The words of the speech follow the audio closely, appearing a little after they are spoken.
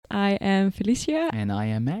I am Felicia. And I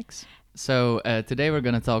am Max. So today we're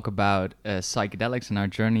going to talk about psychedelics and our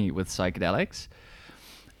journey with psychedelics.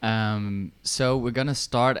 So we're going to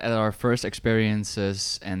start at our first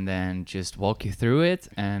experiences and then just walk you through it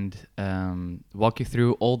and walk you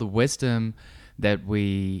through all the wisdom that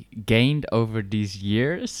we gained over these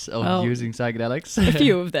years of using psychedelics. A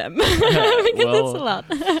few of them, because that's a lot.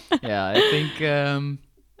 Yeah, I think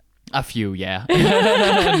a few, yeah.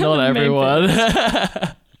 Not everyone.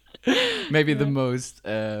 Maybe the most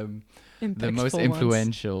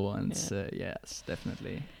influential ones. Yes,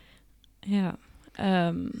 definitely. Yeah.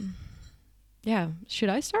 Should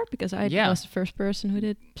I start? Because I was the first person who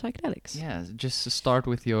did psychedelics. Yeah, just start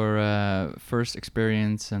with your first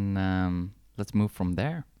experience and let's move from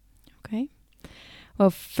there. Okay.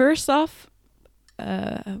 Well, first off,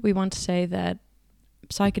 we want to say that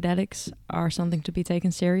psychedelics are something to be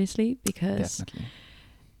taken seriously because Definitely.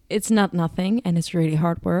 It's not nothing and it's really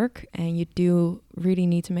hard work, and you do really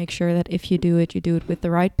need to make sure that if you do it with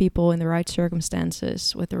the right people in the right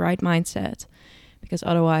circumstances, with the right mindset, because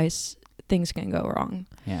otherwise things can go wrong.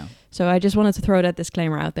 Yeah. So I just wanted to throw that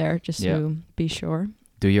disclaimer out there just to be sure.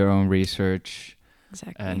 Do your own research.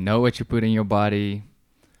 Exactly. Know what you put in your body.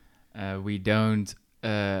 We don't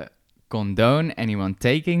condone anyone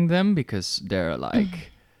taking them because they're like...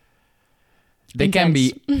 They can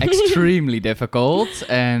be extremely difficult,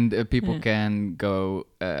 and people can go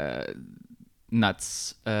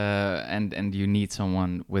nuts, and you need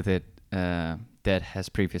someone with it that has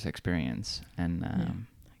previous experience. And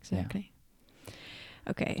exactly. Yeah.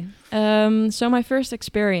 Okay. So my first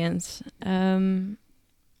experience,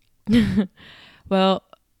 well,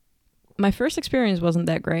 my first experience wasn't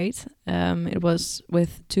that great. It was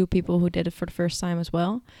with two people who did it for the first time as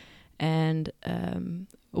well, and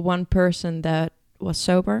one person that was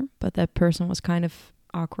sober, but that person was kind of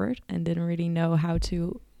awkward and didn't really know how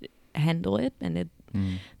to handle it, and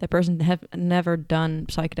that person have never done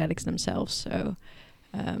psychedelics themselves, so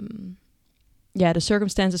the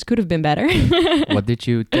circumstances could have been better. What did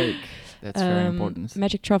you take? That's very important.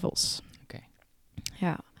 Magic Truffles. Okay.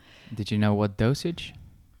 Yeah. Did you know what dosage?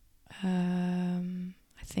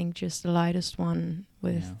 I think just the lightest one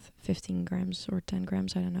with 15 grams or 10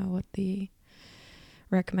 grams. I don't know what the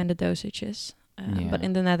recommended dosage is. But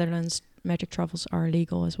in the Netherlands, Magic Truffles are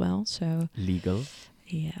legal as well. So legal?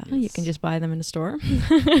 Yeah, yes. You can just buy them in the store.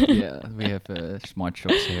 Yeah, we have smart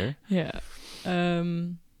shops here. Yeah.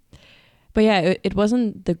 But yeah, it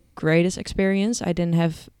wasn't the greatest experience. I didn't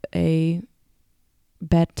have a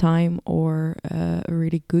bad time or a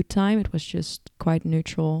really good time. It was just quite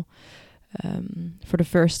neutral. For the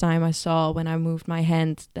first time I saw when I moved my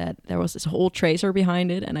hand that there was this whole tracer behind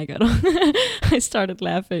it, and I started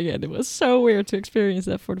laughing, and it was so weird to experience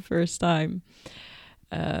that for the first time.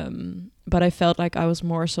 But I felt like I was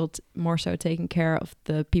more so taking care of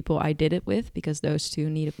the people I did it with, because those two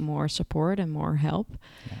needed more support and more help.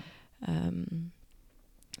 Yeah.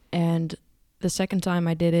 And the second time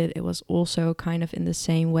I did it, it was also kind of in the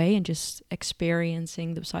same way and just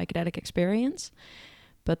experiencing the psychedelic experience.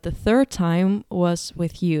 But the third time was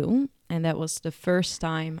with you, and that was the first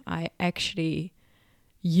time I actually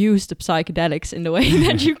used the psychedelics in the way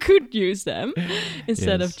that you could use them,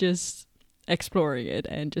 instead of just exploring it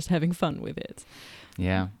and just having fun with it.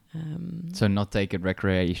 Yeah. So not take it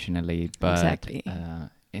recreationally, but exactly.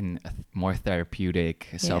 In a more therapeutic,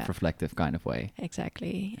 self-reflective kind of way.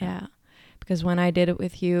 Exactly, yeah. Because when I did it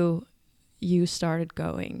with you, you started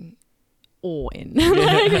going all in.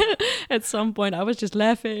 At some point I was just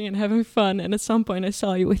laughing and having fun, and at some point I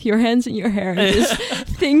saw you with your hands in your hair and just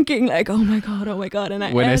thinking like, oh my god. And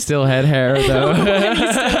I still had hair though.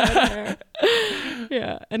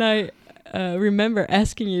 Yeah, and I remember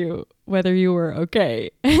asking you whether you were okay.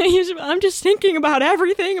 You said, I'm just thinking about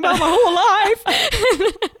everything about my whole life.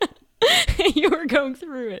 You were going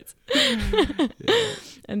through it.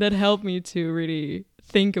 And that helped me to really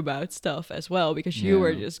think about stuff as well, because you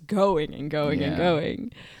were just going and going and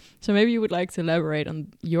going. So maybe you would like to elaborate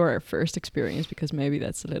on your first experience, because maybe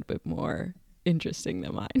that's a little bit more interesting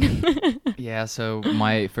than mine. Yeah, so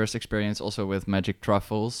my first experience also with Magic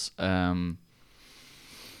Truffles,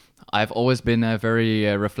 I've always been a very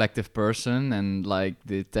reflective person, and like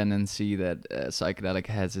the tendency that psychedelic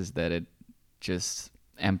has is that it just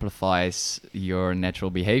amplifies your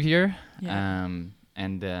natural behavior.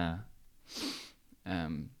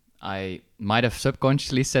 I might have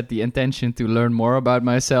subconsciously set the intention to learn more about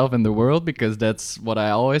myself and the world, because that's what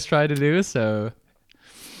I always try to do. So,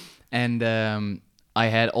 and I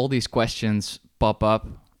had all these questions pop up.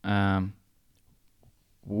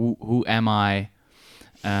 Who am I?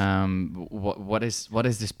 What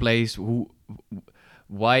is this place?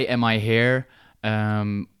 why am I here?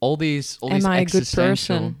 All these Am I a good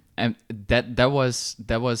existential, person? and that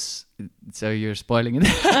was. So you're spoiling it.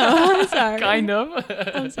 Oh, I'm sorry. Kind of.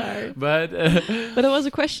 I'm sorry. But But it was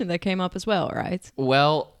a question that came up as well, right?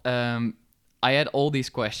 well, I had all these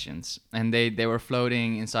questions, and they were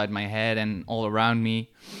floating inside my head and all around me,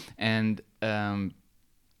 and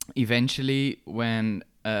eventually, when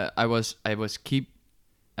I was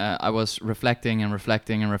reflecting and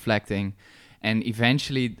reflecting and reflecting, and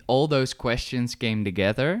eventually all those questions came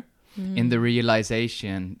together in the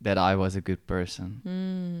realization that I was a good person.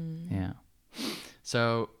 Yeah.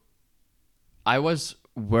 So I was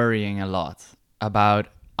worrying a lot about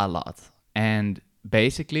a lot, and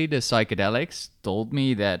basically the psychedelics told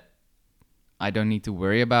me that I don't need to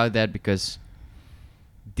worry about that, because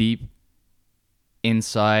deep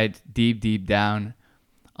inside, deep down,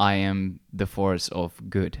 I am the force of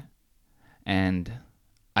good, and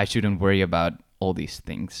I shouldn't worry about all these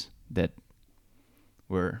things that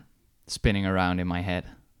were spinning around in my head.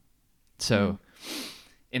 So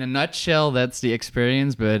in a nutshell, that's the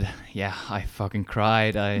experience. But yeah, I fucking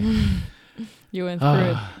cried. You went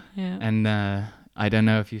through it. Yeah. And I don't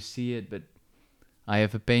know if you see it, but I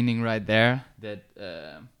have a painting right there that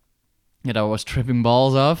I was tripping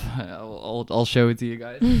balls off. I'll show it to you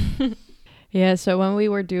guys. Yeah, so when we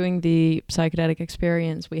were doing the psychedelic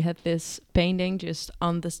experience, we had this painting just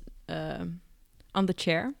on the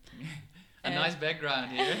chair. A nice background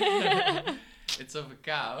here. It's of a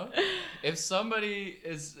cow. If somebody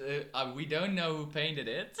is, we don't know who painted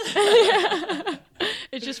it.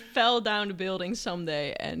 It just fell down the building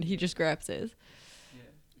someday, and he just grabbed it.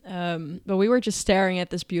 Yeah. But we were just staring at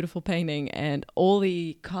this beautiful painting, and all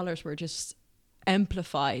the colors were just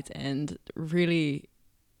amplified and really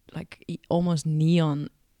like almost neon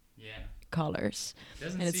colors.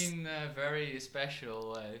 Doesn't seem very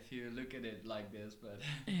special if you look at it like this, but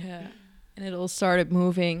yeah. And it all started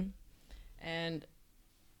moving, and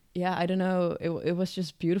yeah, I don't know, it was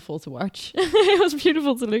just beautiful to watch. It was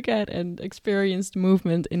beautiful to look at and experience the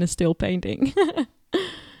movement in a still painting.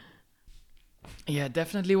 Yeah,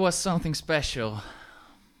 definitely was something special.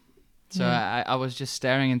 So I was just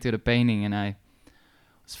staring into the painting, and I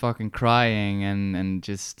was fucking crying and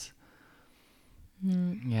just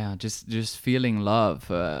just feeling love.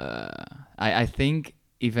 I think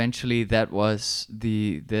eventually that was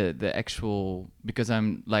the actual, because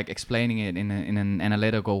I'm like explaining it in an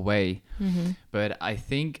analytical way, but I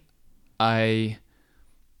think I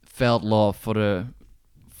felt love for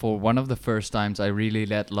one of the first times I really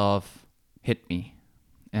let love hit me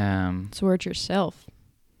Towards yourself,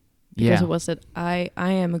 because it was that I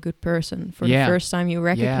am a good person. For the first time, you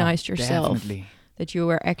recognized yourself, definitely. That you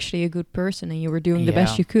were actually a good person and you were doing the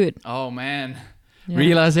best you could. Oh man.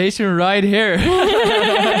 Realization right here.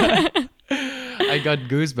 I got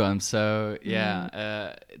goosebumps. So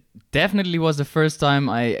definitely was the first time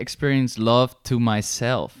I experienced love to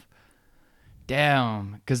myself.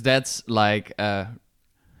 Damn, because that's like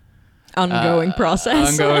ongoing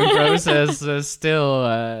process. Still.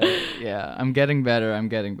 I'm getting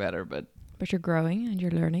better, but you're growing and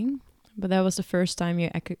you're learning. But that was the first time you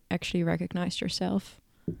actually recognized yourself.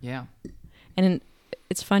 Yeah. And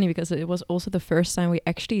it's funny because it was also the first time we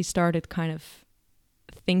actually started kind of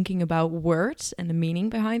thinking about words and the meaning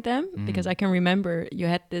behind them. Because I can remember you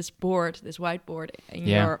had this whiteboard in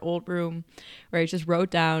your old room where you just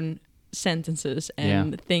wrote down sentences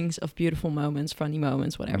and things of beautiful moments, funny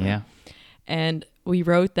moments, whatever. Yeah. And we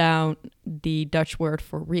wrote down the Dutch word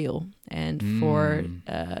for real and for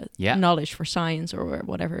knowledge, for science, or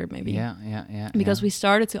whatever it may be. Because we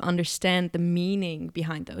started to understand the meaning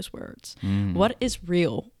behind those words. What is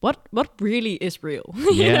real? What really is real?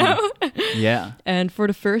 You know? Yeah. And for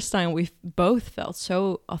the first time, we both felt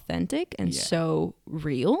so authentic and so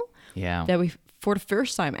real that we, for the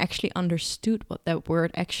first time, actually understood what that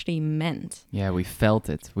word actually meant. Yeah, we felt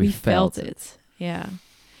it. We felt it. Yeah.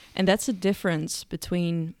 And that's a difference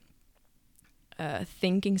between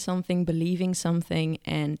thinking something, believing something,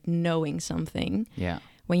 and knowing something. Yeah.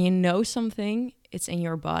 When you know something, it's in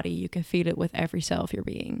your body. You can feel it with every cell of your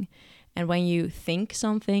being. And when you think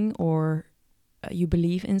something or you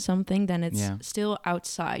believe in something, then it's still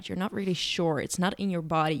outside. You're not really sure. It's not in your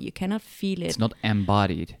body. You cannot feel it. It's not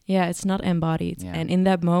embodied. Yeah, it's not embodied. Yeah. And in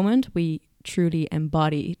that moment, we truly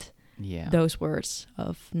embodied those words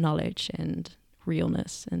of knowledge and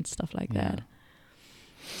realness and stuff like that.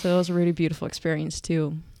 So it was a really beautiful experience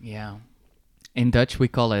too. Yeah. In Dutch we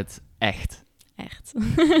call it echt. Echt.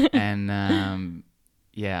 And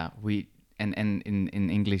we and in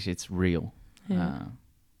English it's real.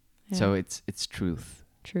 So it's truth.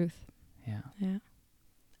 Truth. Yeah. Yeah.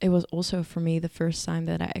 it was also for me the first time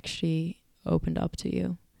that I actually opened up to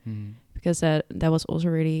you, Mm. because that was also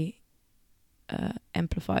really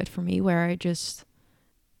amplified for me, where I just,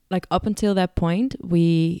 like, up until that point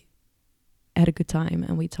we had a good time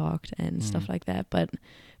and we talked and stuff like that, but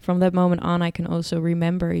from that moment on I can also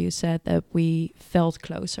remember you said that we felt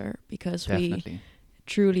closer because Definitely. we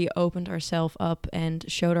truly opened ourselves up and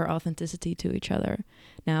showed our authenticity to each other.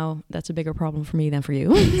 Now that's a bigger problem for me than for you.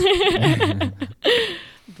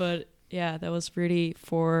 But yeah, that was really,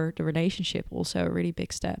 for the relationship, also a really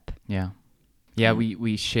big step. Yeah, Yeah.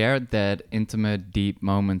 we shared that intimate, deep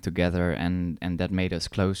moment together, and that made us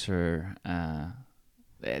closer.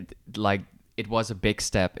 It was a big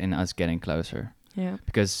step in us getting closer. Yeah.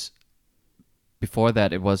 Because before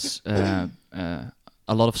that, it was a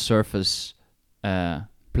lot of surface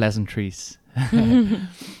pleasantries,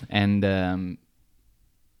 and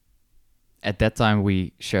at that time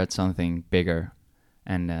we shared something bigger,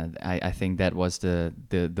 and I think that was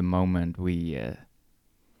the moment we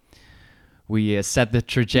set the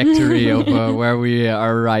trajectory of where we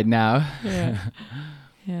are right now. Yeah.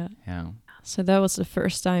 Yeah. Yeah. So that was the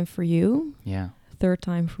first time for you, Yeah. third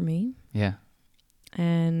time for me. Yeah.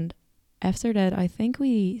 And after that, I think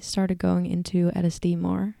we started going into LSD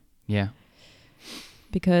more, Yeah.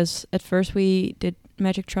 because at first we did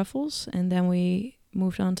Magic Truffles and then we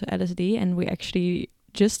moved on to LSD, and we actually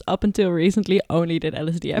just up until recently only did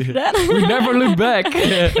LSD after that. We never looked back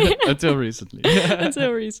until recently.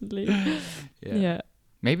 Until recently. Yeah.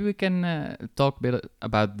 Maybe we can talk a bit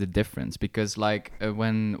about the difference, because like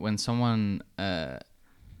when someone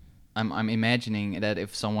I'm imagining that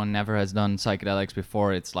if someone never has done psychedelics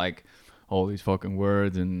before, it's like all these fucking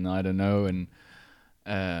words and I don't know,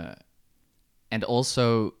 and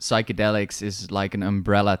also psychedelics is like an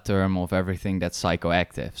umbrella term of everything that's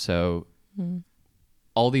psychoactive. So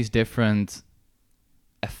all these different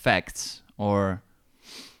effects, or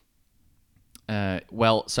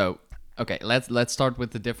okay, let's start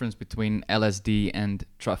with the difference between LSD and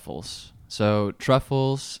truffles. So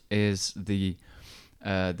truffles is the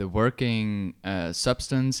working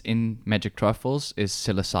substance in magic truffles is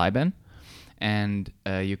psilocybin, and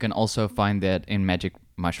you can also find that in magic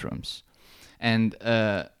mushrooms. And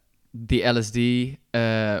the LSD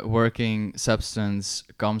working substance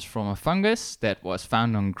comes from a fungus that was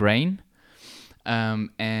found on grain,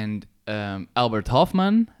 and Albert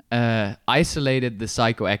Hofmann isolated the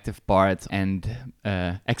psychoactive part and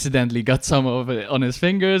accidentally got some of it on his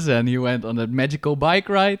fingers, and he went on a magical bike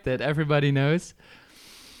ride that everybody knows.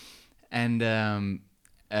 And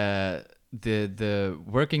the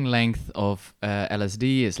working length of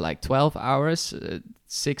LSD is like 12 hours,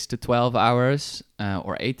 6 to 12 hours,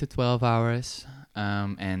 or 8 to 12 hours.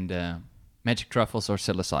 And magic truffles or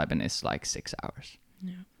psilocybin is like 6 hours.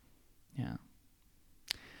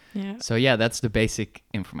 Yeah. So yeah, that's the basic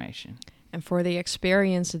information. And for the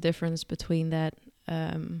experience, the difference between that,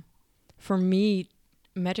 for me,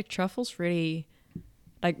 magic truffles really,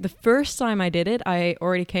 like the first time I did it, I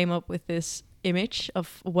already came up with this image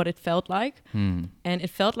of what it felt like, and it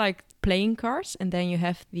felt like playing cards, and then you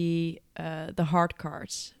have the heart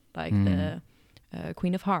cards, like the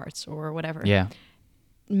Queen of Hearts or whatever. Yeah.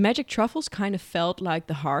 Magic truffles kind of felt like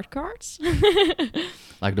the heart cards.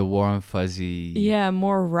 Like the warm, fuzzy... Yeah,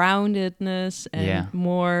 more roundedness and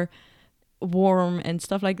more warm and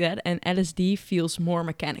stuff like that. And LSD feels more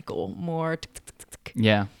mechanical, more...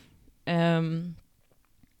 Yeah.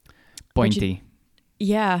 Pointy.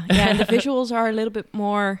 Yeah, and the visuals are a little bit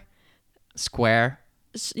more... Square.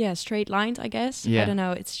 Straight lines, I guess. Yeah. I don't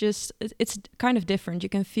know. It's just, it's kind of different. You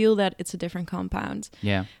can feel that it's a different compound.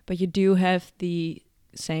 Yeah. But you do have the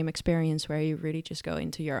same experience where you really just go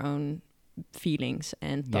into your own feelings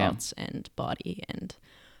and thoughts and body and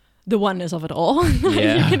the oneness of it all.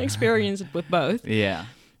 Yeah. You can experience it with both. Yeah.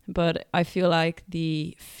 But I feel like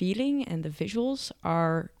the feeling and the visuals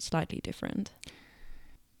are slightly different.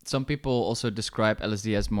 Some people also describe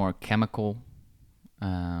LSD as more chemical,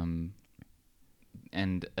 and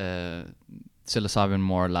psilocybin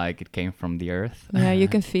more like it came from the earth. Yeah, you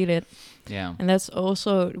can feel it. Yeah. And that's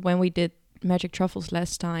also when we did Magic Truffles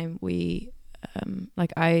last time, we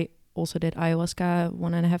I also did ayahuasca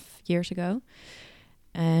 1.5 years ago,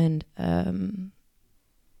 and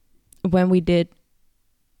when we did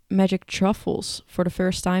Magic Truffles for the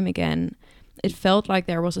first time again, it felt like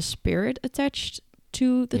there was a spirit attached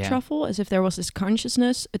to the truffle, as if there was this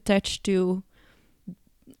consciousness attached to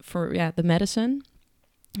the medicine,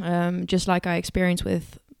 just like I experienced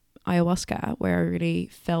with ayahuasca, where I really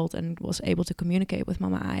felt and was able to communicate with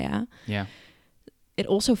Mama Aya. Yeah. It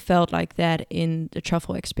also felt like that in the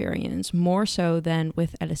truffle experience, more so than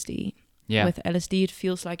with LSD. Yeah. With LSD, it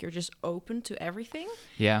feels like you're just open to everything.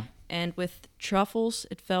 Yeah. And with truffles,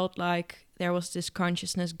 it felt like there was this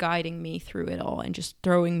consciousness guiding me through it all and just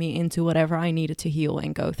throwing me into whatever I needed to heal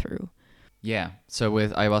and go through. Yeah. So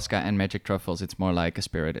with ayahuasca and magic truffles, it's more like a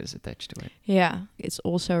spirit is attached to it. Yeah. It's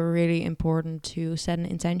also really important to set an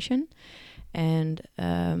intention. And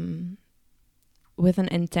with an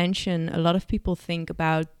intention, a lot of people think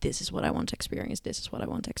about, this is what I want to experience, this is what I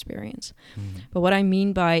want to experience. But what I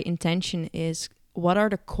mean by intention is, what are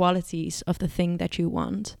the qualities of the thing that you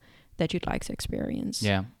want, that you'd like to experience?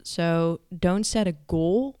 Yeah. So don't set a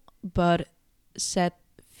goal, but set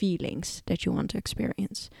feelings that you want to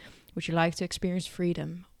experience. Would you like to experience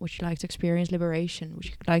freedom? Would you like to experience liberation? Would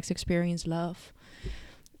you like to experience love?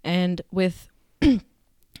 And with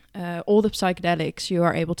all the psychedelics, you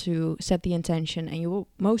are able to set the intention, and you will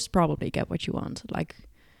most probably get what you want. Like,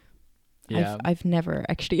 Yeah. I've never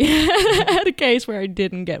actually had a case where I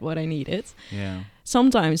didn't get what I needed. Yeah.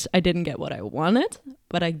 Sometimes I didn't get what I wanted,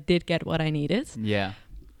 but I did get what I needed. Yeah.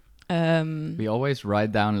 We always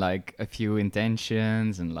write down like a few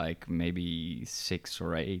intentions and like maybe 6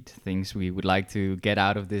 or 8 things we would like to get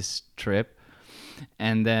out of this trip.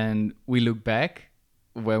 And then we look back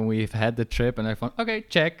when we've had the trip and I thought, okay,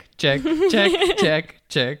 check. And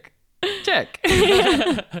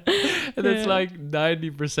it's like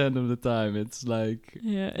 90% of the time. It's like...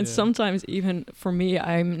 Yeah, and sometimes even for me,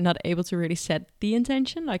 I'm not able to really set the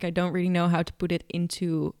intention. Like, I don't really know how to put it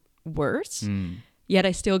into words. Yet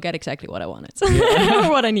I still get exactly what I wanted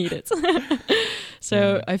or what I needed.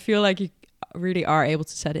 So I feel like you really are able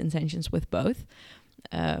to set intentions with both.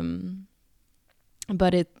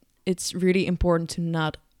 But it's really important to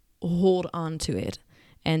not hold on to it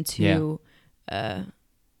and to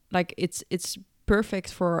like it's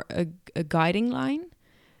perfect for a guiding line,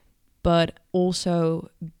 but also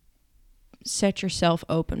set yourself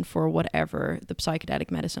open for whatever the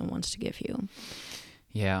psychedelic medicine wants to give you.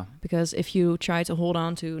 Yeah. Because if you try to hold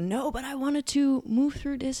on to, no, but I wanted to move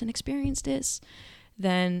through this and experience this,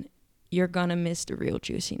 then you're gonna miss the real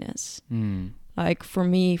juiciness. Like for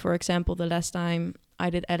me, for example, the last time I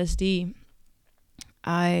did LSD,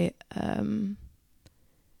 I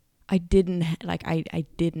didn't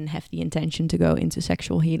have the intention to go into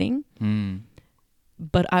sexual healing,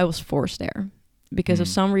 but I was forced there because of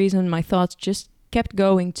some reason. My thoughts just kept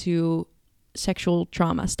going to sexual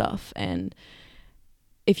trauma stuff, and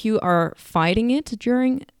if you are fighting it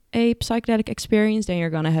during a psychedelic experience, then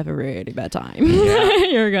you're gonna have a really bad time.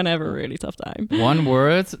 You're gonna have a really tough time. One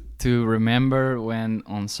word to remember when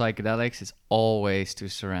on psychedelics is always to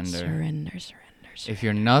surrender. Surrender. If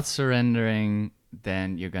you're not surrendering,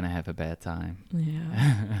 then you're gonna have a bad time.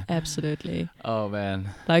 Yeah, absolutely. Oh man.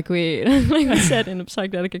 Like we said in the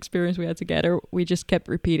psychedelic experience we had together, we just kept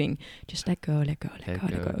repeating, just let go, let go, let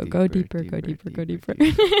go. Go deeper.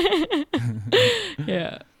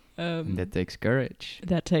 Yeah. That takes courage.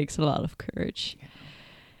 That takes a lot of courage. Yeah.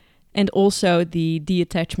 And also the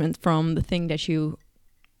detachment from the thing that you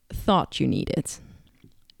thought you needed.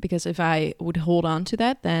 Because if I would hold on to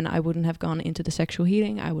that, then I wouldn't have gone into the sexual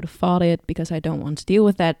healing. I would have fought it because I don't want to deal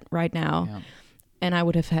with that right now. Yeah. And I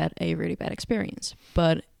would have had a really bad experience.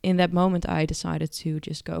 But in that moment, I decided to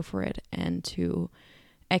just go for it and to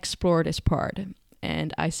explore this part.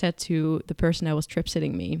 And I said to the person that was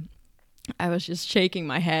trip-sitting me, I was just shaking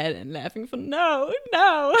my head and laughing for, no,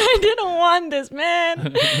 I didn't want this,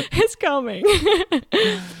 man. It's coming.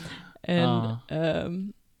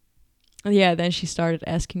 And yeah, then she started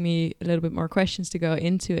asking me a little bit more questions to go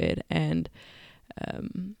into it. And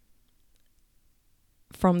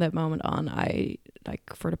from that moment on,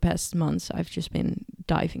 for the past months, I've just been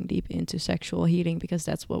diving deep into sexual healing because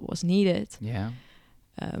that's what was needed. Yeah.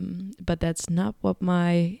 But that's not what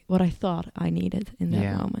I thought I needed in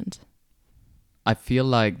that moment. I feel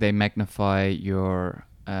like they magnify your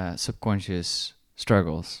subconscious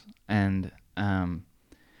struggles. And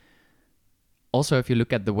also, if you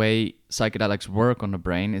look at the way psychedelics work on the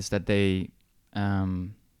brain, is that they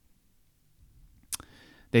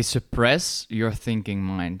suppress your thinking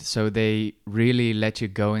mind. So they really let you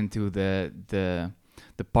go into the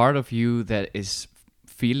part of you that is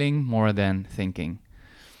feeling more than thinking.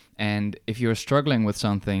 And if you're struggling with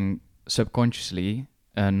something subconsciously,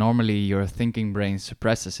 normally your thinking brain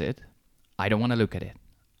suppresses it. I don't want to look at it.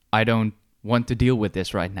 I don't want to deal with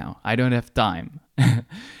this right now. I don't have time.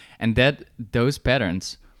 And those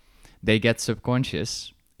patterns, they get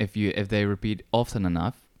subconscious if they repeat often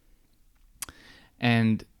enough.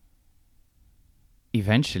 And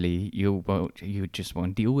eventually you just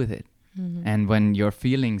won't deal with it. Mm-hmm. And when your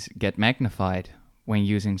feelings get magnified when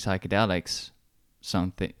using psychedelics,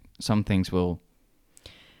 some things will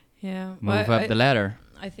Yeah. move up the ladder.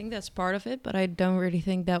 I think that's part of it, but I don't really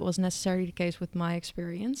think that was necessarily the case with my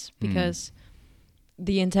experience, because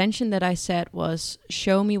the intention that I set was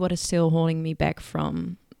show me what is still holding me back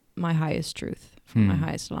from my highest truth, from my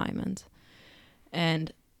highest alignment.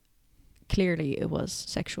 And clearly it was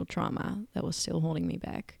sexual trauma that was still holding me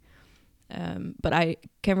back. But I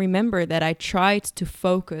can remember that I tried to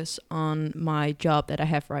focus on my job that I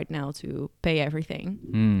have right now to pay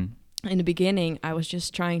everything. In the beginning, I was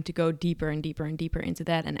just trying to go deeper and deeper and deeper into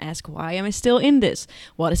that and ask, why am I still in this?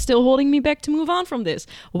 What is still holding me back to move on from this?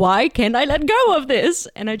 Why can't I let go of this?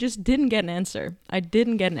 And I just didn't get an answer.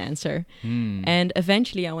 And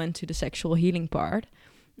eventually I went to the sexual healing part,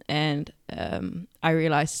 and I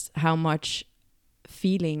realized how much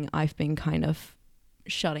feeling I've been kind of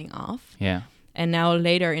shutting off. Yeah. And now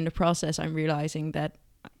later in the process, I'm realizing that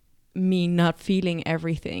me not feeling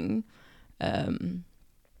everything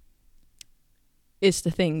is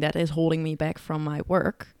the thing that is holding me back from my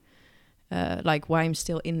work, like why I'm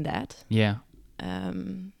still in that. Yeah.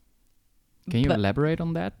 Can you elaborate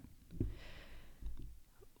on that?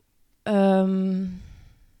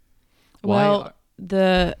 Well,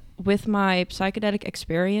 with my psychedelic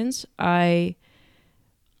experience, I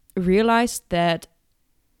realized that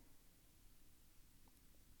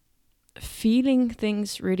feeling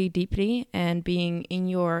things really deeply and being in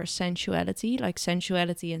your sensuality, like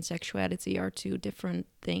sensuality and sexuality are two different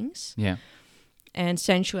things. Yeah. And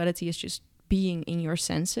sensuality is just being in your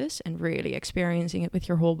senses and really experiencing it with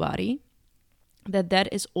your whole body. That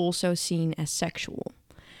is also seen as sexual.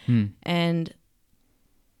 And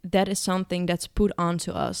that is something that's put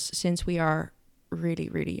onto us since we are really,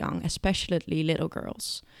 really young, especially little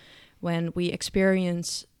girls. When we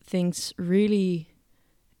experience things really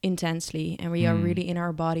intensely and we are really in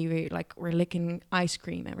our body, we're licking ice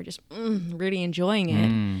cream and we're just really enjoying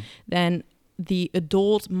it, then the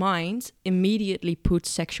adult mind immediately puts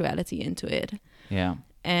sexuality into it. Yeah.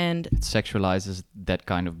 And it sexualizes that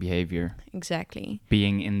kind of behavior. Exactly.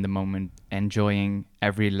 Being in the moment, enjoying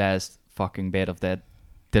every last fucking bit of that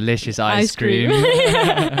delicious ice cream.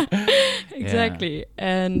 Exactly. Yeah.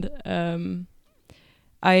 And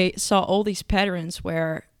I saw all these patterns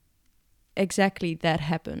where exactly that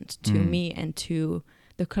happened to me and to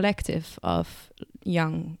the collective of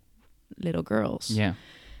young little girls. Yeah.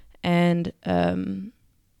 And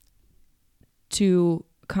to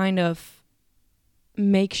kind of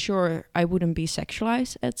make sure I wouldn't be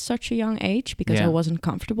sexualized at such a young age, because I wasn't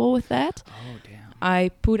comfortable with that. Oh, damn.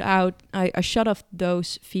 I shut off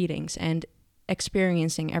those feelings and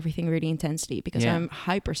experiencing everything really intensely, because I'm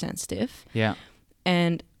hypersensitive. Yeah.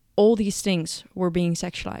 And all these things were being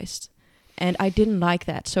sexualized. And I didn't like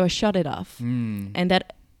that, so I shut it off. And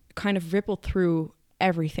that kind of rippled through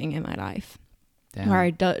everything in my life. Damn. Where I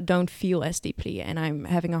don't feel as deeply, and I'm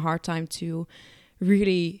having a hard time to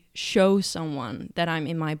really show someone that I'm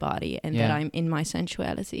in my body and that I'm in my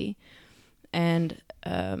sensuality. And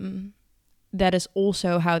that is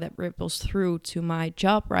also how that ripples through to my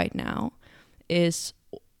job right now, is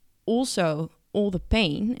also all the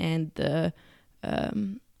pain and the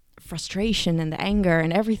frustration and the anger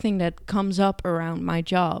and everything that comes up around my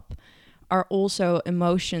job are also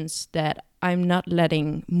emotions that I'm not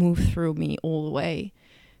letting move through me all the way,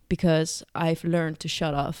 because I've learned to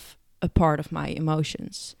shut off a part of my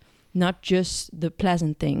emotions, not just the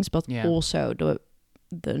pleasant things, but also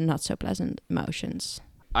the not so pleasant emotions.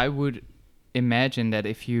 I would imagine that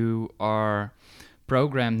if you are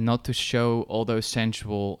programmed not to show all those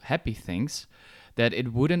sensual happy things, that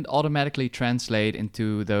it wouldn't automatically translate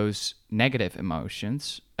into those negative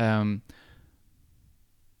emotions.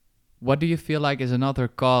 What do you feel like is another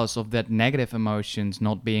cause of that negative emotions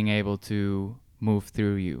not being able to move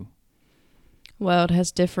through you? Well, it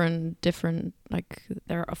has different, like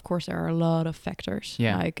there are a lot of factors.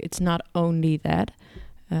 Yeah. Like it's not only that,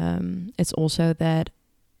 it's also that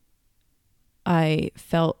I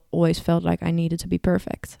always felt like I needed to be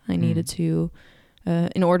perfect. I needed to,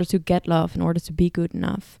 in order to get love, in order to be good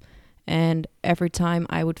enough. And every time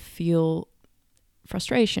I would feel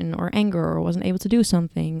frustration or anger or wasn't able to do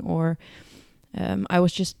something, or I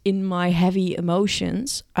was just in my heavy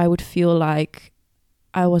emotions, I would feel like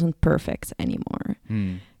I wasn't perfect anymore.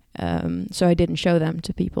 So I didn't show them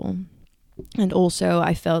to people. And also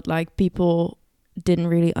I felt like people didn't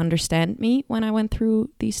really understand me when I went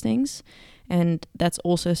through these things. And that's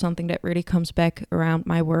also something that really comes back around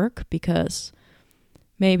my work, because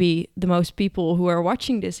maybe the most people who are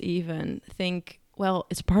watching this even think, well,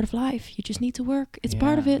 it's part of life. You just need to work. It's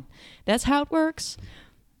part of it. That's how it works.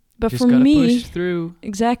 But just for me, push through.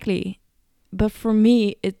 Exactly. But for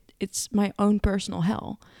me, it's my own personal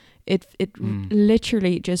hell. It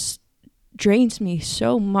literally just drains me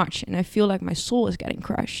so much, and I feel like my soul is getting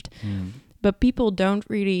crushed. But people don't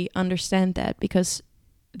really understand that because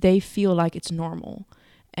they feel like it's normal,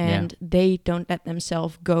 and they don't let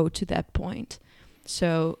themselves go to that point.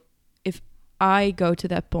 So if I go to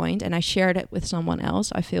that point and I share that with someone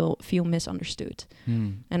else, I feel misunderstood.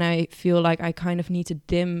 And I feel like I kind of need to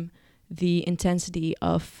dim the intensity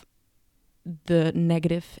of the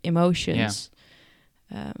negative emotions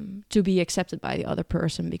to be accepted by the other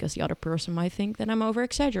person, because the other person might think that I'm over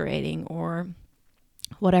exaggerating or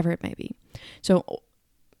whatever it may be. So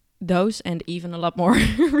those and even a lot more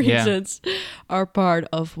reasons are part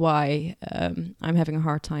of why I'm having a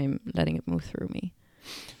hard time letting it move through me.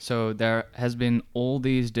 So there has been all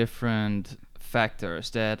these different factors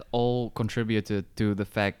that all contributed to the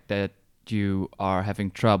fact that you are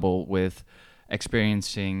having trouble with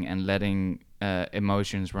experiencing and letting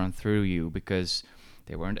emotions run through you because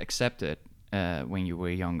they weren't accepted when you were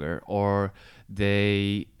younger, or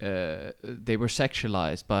they were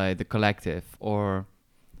sexualized by the collective, or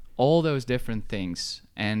all those different things.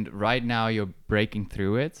 And right now you're breaking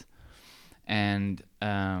through it. And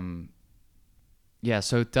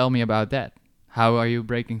so tell me about that. How are you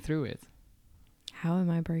breaking through it? How am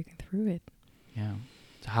I breaking through it? Yeah.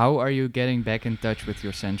 So how are you getting back in touch with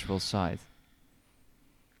your sensual side?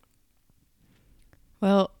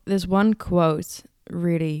 Well, this one quote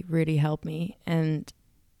really, really helped me. And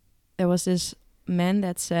there was this man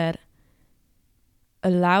that said,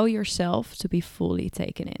 allow yourself to be fully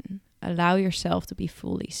taken in. Allow yourself to be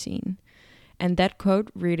fully seen. And that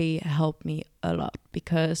quote really helped me a lot,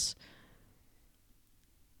 because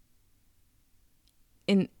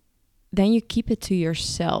then you keep it to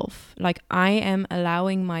yourself. Like, I am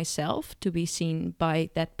allowing myself to be seen by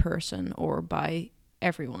that person or by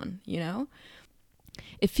everyone, you know?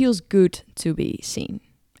 It feels good to be seen.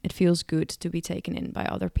 It feels good to be taken in by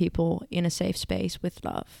other people in a safe space with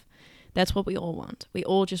love. That's what we all want. We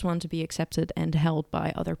all just want to be accepted and held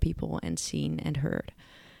by other people and seen and heard.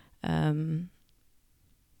 And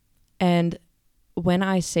when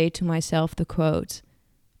I say to myself the quote,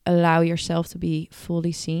 allow yourself to be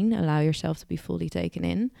fully seen, allow yourself to be fully taken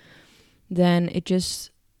in, then it just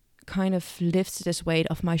kind of lifts this weight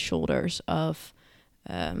off my shoulders of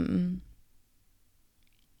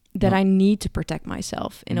that I need to protect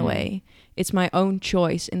myself in a way. It's my own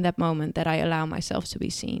choice in that moment that I allow myself to be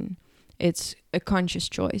seen. It's a conscious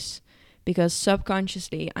choice, because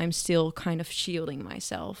subconsciously I'm still kind of shielding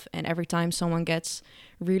myself. And every time someone gets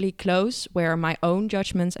really close, where my own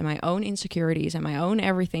judgments and my own insecurities and my own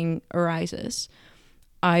everything arises,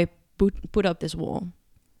 I put up this wall.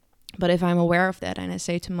 But if I'm aware of that and I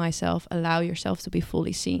say to myself, allow yourself to be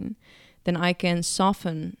fully seen, then I can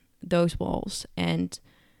soften those walls and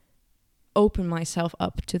open myself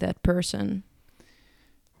up to that person.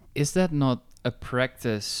 Is that not a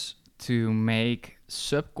practice to make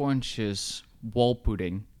subconscious wall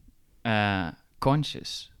putting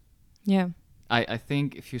conscious? Yeah. I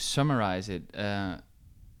think if you summarize it,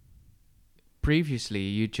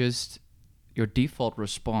 previously your default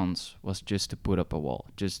response was just to put up a wall.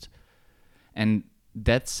 And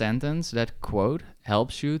that sentence, that quote,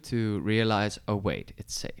 helps you to realize, oh wait,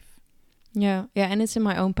 it's safe. Yeah, and it's in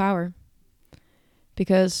my own power.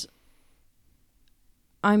 Because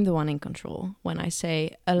I'm the one in control. When I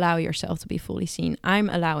say allow yourself to be fully seen, I'm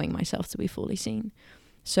allowing myself to be fully seen.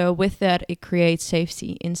 So with that, it creates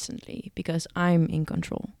safety instantly, because I'm in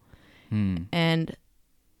control. And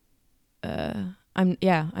I'm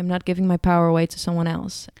not giving my power away to someone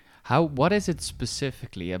else. What is it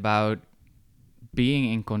specifically about being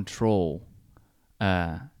in control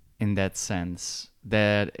in that sense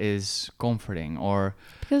that is comforting? Or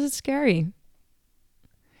because it's scary.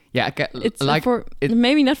 Yeah, it's like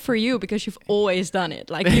maybe not for you, because you've always done it.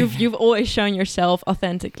 Like you've always shown yourself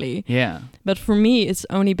authentically. Yeah. But for me, it's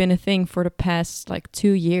only been a thing for the past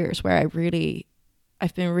 2 years, where I've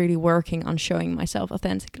been really working on showing myself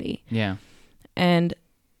authentically. Yeah. And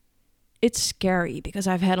it's scary, because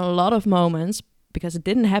I've had a lot of moments, because it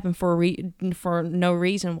didn't happen for no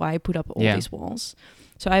reason why I put up all these walls.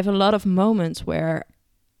 So I have a lot of moments where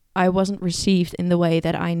I wasn't received in the way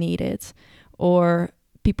that I needed, or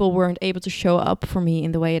people weren't able to show up for me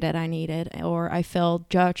in the way that I needed, or I felt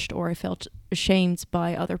judged, or I felt ashamed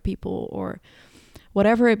by other people, or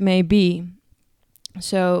whatever it may be.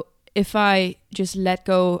 So if I just let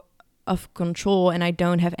go of control, and I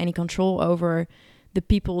don't have any control over the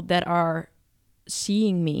people that are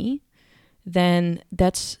seeing me, then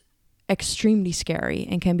that's extremely scary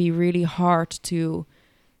and can be really hard to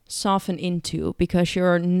soften into, because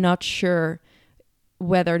you're not sure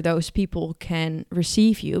whether those people can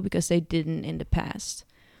receive you because they didn't in the past.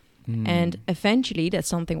 And eventually that's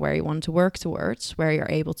something where you want to work towards, where you're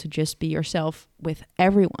able to just be yourself with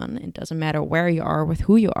everyone. It doesn't matter where you are, with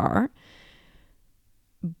who you are,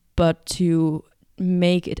 but to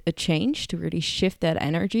make it a change, to really shift that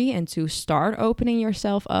energy and to start opening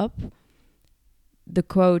yourself up. The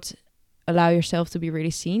quote, allow yourself to be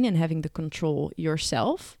really seen and having the control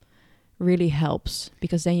yourself, really helps,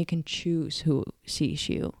 because then you can choose who sees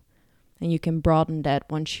you, and you can broaden that.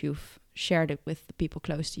 Once you've shared it with the people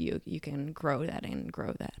close to you, you can grow that and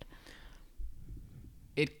grow that.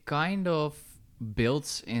 It kind of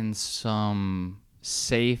builds in some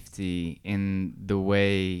safety in the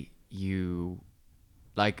way you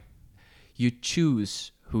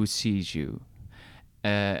choose who sees you,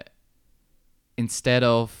 instead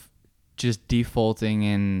of just defaulting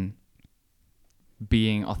in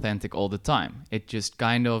being authentic all the time. It just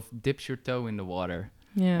kind of dips your toe in the water,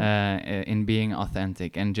 in being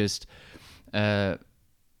authentic, and just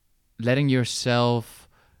letting yourself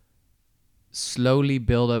slowly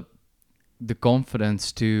build up the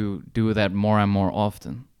confidence to do that more and more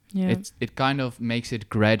often. It kind of makes it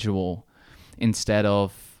gradual instead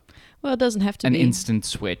of it doesn't have to an be instant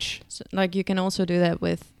switch. So, like, you can also do that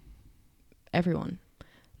with everyone.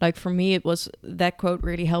 Like, for me, it was, that quote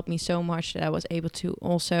really helped me so much that I was able to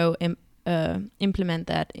also implement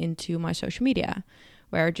that into my social media,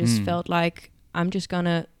 where I just felt like I'm just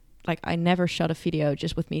gonna, like, I never shot a video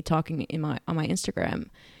just with me talking on my Instagram.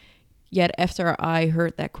 Yet after I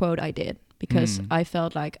heard that quote, I did, because I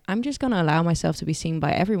felt like I'm just gonna allow myself to be seen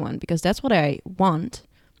by everyone, because that's what I want.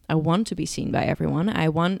 I want to be seen by everyone. I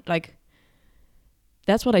want, like,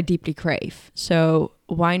 that's what I deeply crave. So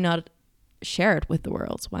why not share it with the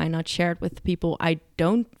world? Why not share it with people I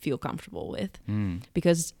don't feel comfortable with?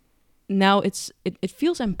 Because now it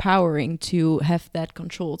feels empowering to have that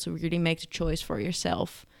control, to really make the choice for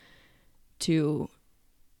yourself, to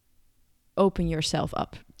open yourself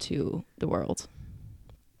up to the world.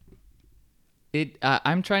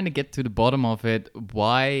 I'm trying to get to the bottom of it,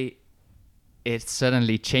 why it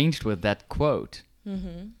suddenly changed with that quote.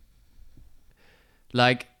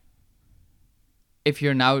 Like, if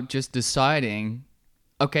you're now just deciding,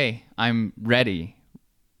 okay, I'm ready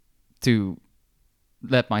to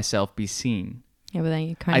let myself be seen. Yeah, but then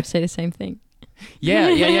you kind of say the same thing.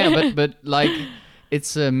 Yeah. But like,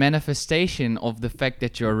 it's a manifestation of the fact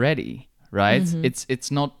that you're ready, right?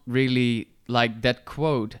 It's not really like that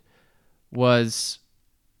quote was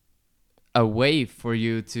a way for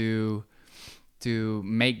you to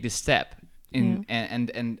make the step in,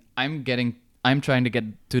 and I'm trying to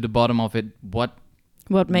get to the bottom of it.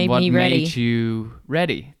 What made me ready? What made you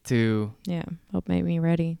ready to? Yeah, what made me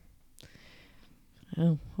ready?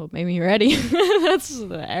 Oh, what made me ready? That's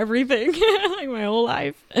everything, like my whole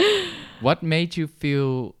life. What made you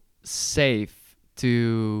feel safe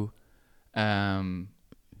to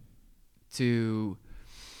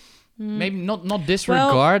maybe not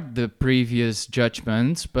disregard the previous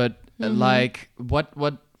judgments, but like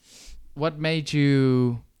what made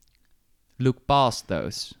you look past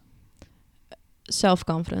those?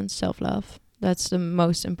 Self-confidence, self-love. That's the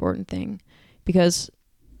most important thing, because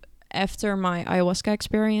after my ayahuasca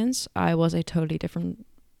experience, I was a totally different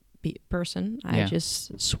person. I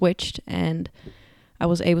just switched, and I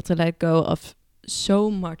was able to let go of so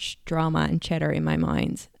much drama and chatter in my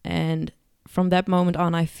mind. And from that moment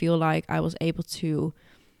on, I feel like I was able to,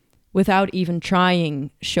 without even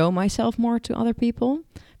trying, show myself more to other people,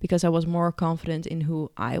 because I was more confident in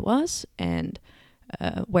who I was and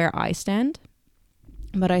where I stand.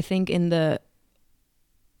 But I think in the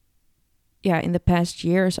past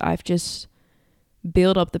years, I've just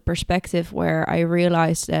built up the perspective where I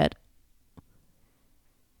realized that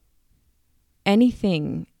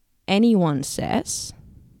anything anyone says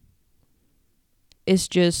is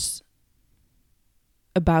just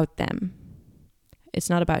about them. It's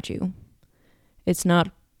not about you. It's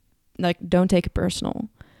not, like, don't take it personal.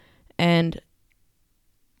 And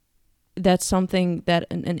that's something that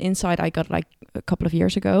an insight I got like a couple of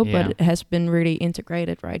years ago, but it has been really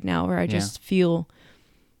integrated right now, where I just feel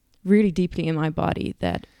really deeply in my body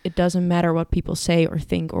that it doesn't matter what people say or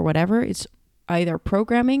think or whatever. It's either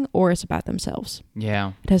programming or it's about themselves.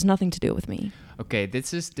 Yeah. It has nothing to do with me. Okay,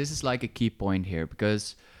 this is like a key point here,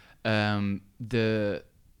 because the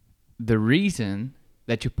reason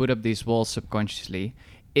that you put up these walls subconsciously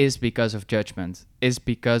is because of judgment, is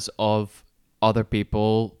because of other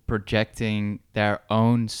people projecting their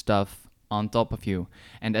own stuff on top of you.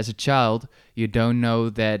 And as a child, you don't know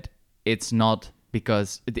that it's not,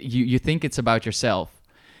 because you think it's about yourself.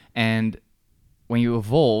 And when you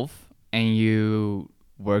evolve, and you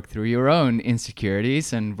work through your own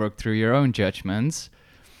insecurities and work through your own judgments.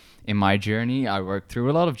 In my journey, I worked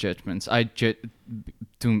through a lot of judgments.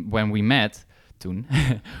 When we met,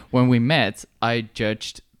 I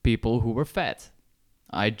judged people who were fat.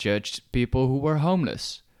 I judged people who were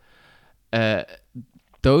homeless.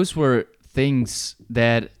 Those were things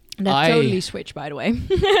that totally switched, by the way.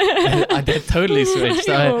 That totally switched.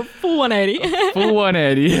 Full 180. Full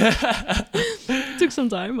 180. Took some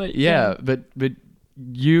time, but yeah. But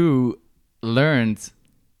you learned.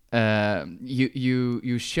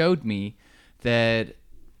 You showed me that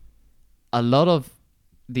a lot of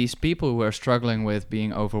these people who are struggling with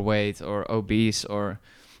being overweight or obese, or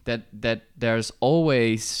that there's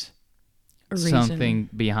always something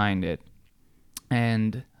behind it.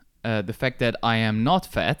 And the fact that I am not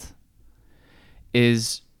fat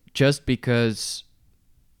is just because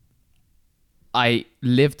I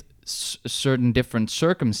lived certain different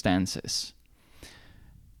circumstances.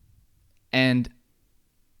 And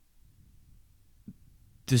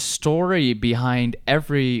the story behind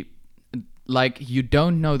you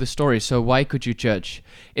don't know the story, so why could you judge?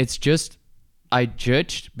 It's just, I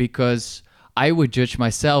judged because I would judge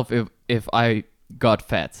myself if I got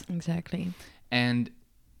fat. Exactly. And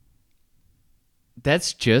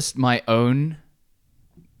that's just my own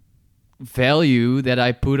value that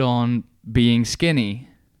I put on being skinny.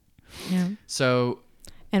 Yeah. So,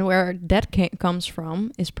 and where that comes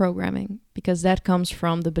from is programming, because that comes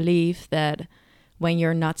from the belief that when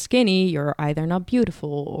you're not skinny, you're either not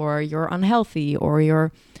beautiful or you're unhealthy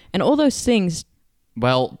and all those things.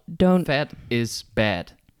 Well, fat is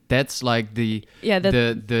bad. That's like the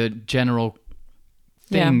general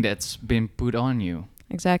thing that's been put on you.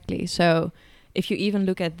 Exactly. So if you even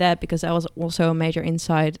look at that, because that was also a major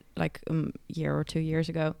insight like a year or 2 years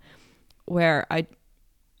ago, where I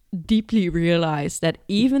deeply realized that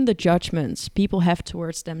even the judgments people have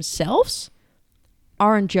towards themselves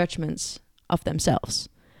aren't judgments of themselves.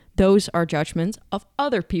 Those are judgments of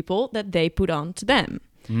other people that they put on to them.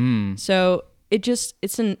 So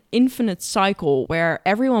it's an infinite cycle where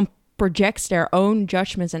everyone projects their own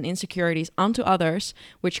judgments and insecurities onto others,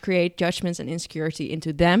 which create judgments and insecurity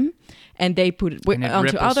into them, and they put it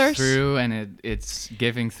onto others. Through, and it's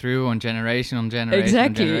giving through on generation on generation.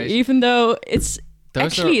 Exactly. On generation. Even though it's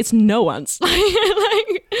no one's.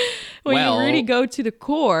 When you really go to the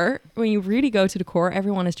core,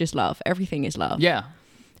 everyone is just love. Everything is love. Yeah.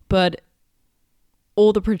 But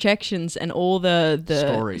all the projections and all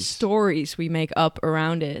the stories we make up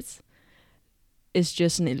around it is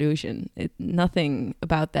just an illusion. Nothing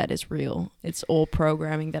about that is real. It's all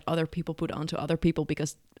programming that other people put onto other people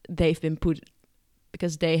because they have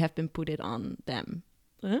been put it on them.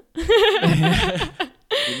 Huh?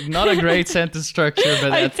 Not a great sentence structure,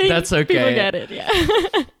 but that's okay. People get it, yeah.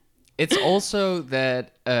 It's also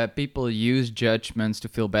that people use judgments to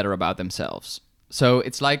feel better about themselves. So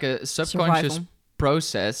it's like a subconscious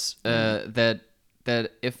process that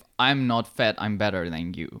if I'm not fat, I'm better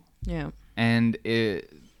than you. Yeah. And that's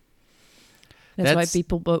why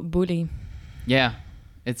people bully. Yeah.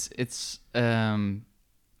 It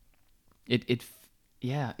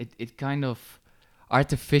kind of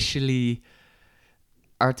artificially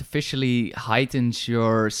heightens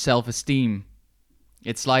your self-esteem.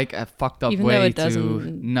 It's like a fucked up even way though it to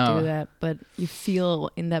doesn't do that, but you feel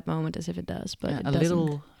in that moment as if it does, but it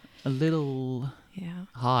doesn't. A little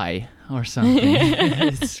high or something.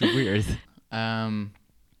 It's weird.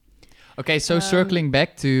 Okay, so circling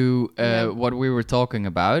back to what we were talking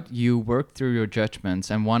about, you work through your judgments,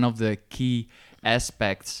 and one of the key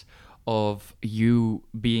aspects of you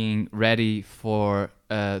being ready for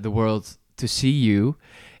the world to see you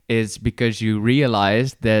is because you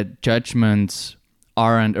realize that judgments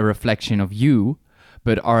aren't a reflection of you,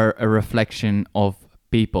 but are a reflection of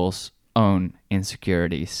people's own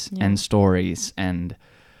insecurities and stories and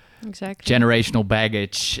generational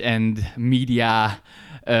baggage and media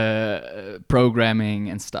programming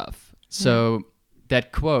and stuff. So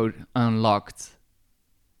that quote unlocked.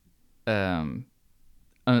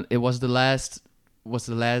 It was the last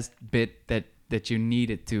bit that you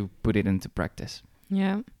needed to put it into practice.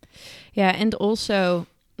 Yeah, and also,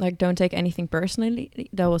 like, don't take anything personally.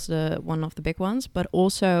 That was one of the big ones. But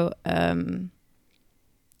also,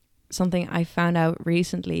 something I found out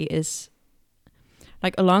recently is,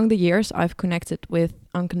 like, along the years, I've connected with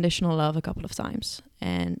Unconditional Love a couple of times,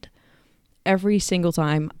 and every single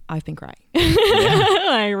time I've been crying.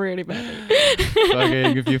 Like, really badly.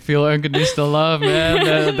 Fucking, if you feel unconditional love,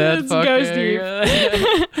 man, that fucking goes deep.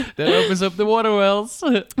 that opens up the water wells.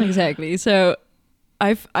 Exactly. So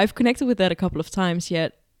I've connected with that a couple of times,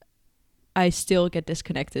 yet I still get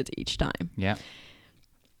disconnected each time. Yeah.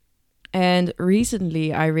 And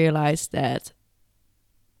recently I realized that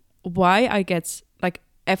why I get like,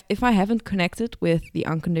 if I haven't connected with the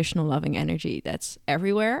unconditional loving energy that's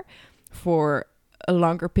everywhere for a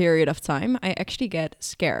longer period of time, I actually get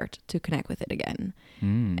scared to connect with it again.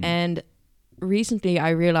 And recently I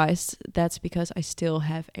realized that's because I still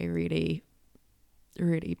have a really,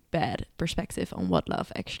 really bad perspective on what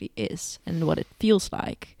love actually is and what it feels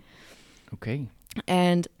like. Okay.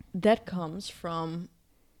 And that comes from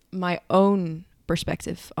my own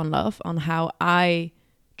perspective on love, on how I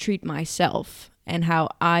treat myself and how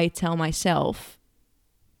I tell myself,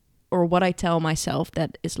 or what I tell myself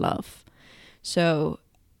that is love. So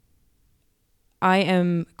I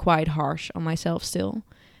am quite harsh on myself still,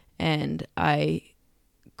 and I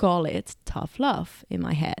call it tough love in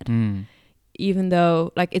my head. Even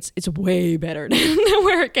though like it's way better than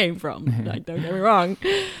where it came from. Like, don't get me wrong.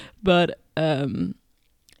 But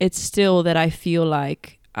it's still that I feel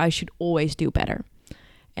like I should always do better.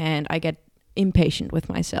 And I get impatient with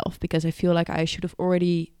myself because I feel like I should have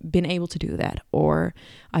already been able to do that, or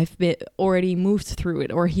I've already moved through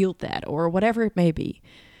it or healed that, or whatever it may be.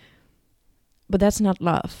 But that's not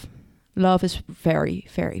love. Love is very,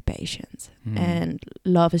 very patient. And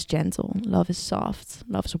love is gentle. Love is soft.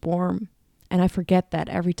 Love is warm. And I forget that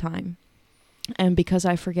every time. And because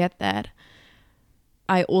I forget that,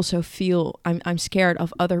 I also feel I'm scared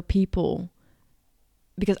of other people,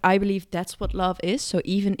 because I believe that's what love is. So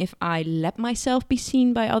even if I let myself be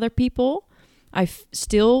seen by other people, I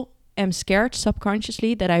still am scared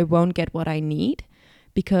subconsciously that I won't get what I need,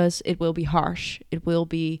 because it will be harsh. It will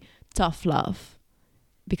be tough love,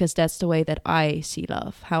 because that's the way that I see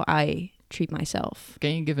love, how I treat myself.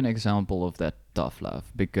 Can you give an example of that tough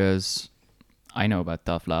love? Because I know about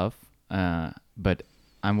tough love, but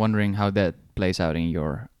I'm wondering how that plays out in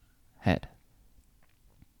your head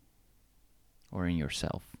or in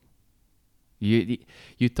yourself.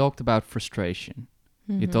 You talked about frustration.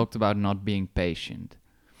 You talked about not being patient.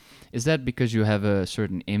 Is that because you have a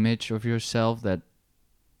certain image of yourself that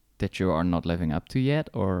you are not living up to yet?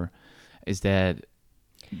 Or is that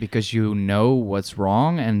because you know what's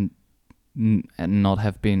wrong and not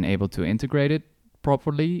have been able to integrate it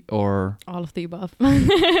properly? Or all of the above?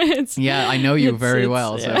 Yeah, I know you very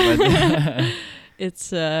well. Yeah. So, but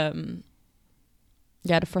it's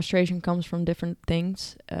yeah, the frustration comes from different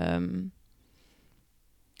things, and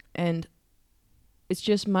it's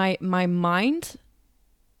just my mind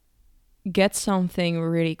gets something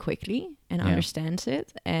really quickly and understands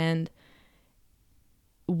it and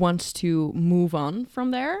wants to move on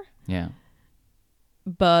from there. Yeah.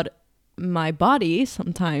 But my body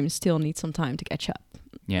sometimes still needs some time to catch up.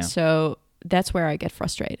 Yeah. So that's where I get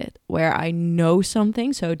frustrated, where I know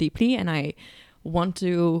something so deeply and I want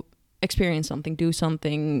to experience something, do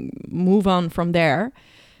something, move on from there.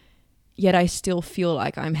 Yet I still feel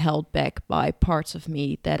like I'm held back by parts of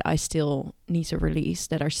me that I still need to release,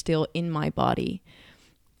 that are still in my body.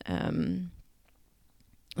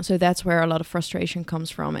 So that's where a lot of frustration comes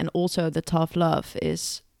from. And also the tough love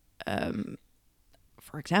is,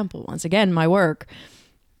 for example, once again, my work,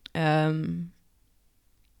 that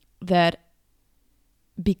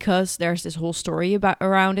because there's this whole story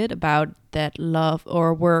around that love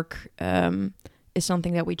or work is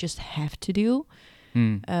something that we just have to do.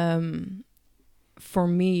 For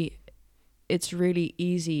me, it's really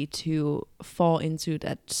easy to fall into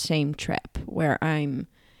that same trap where I'm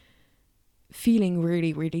feeling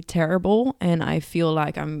really, really terrible and I feel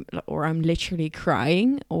like I'm literally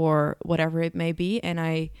crying or whatever it may be. And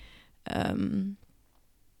I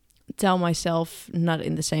tell myself, not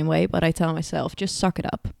in the same way, but I tell myself, just suck it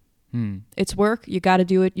up. It's work. You got to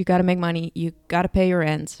do it. You got to make money. You got to pay your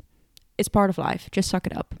rent. It's part of life. Just suck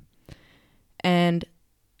it up. And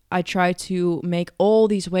I try to make all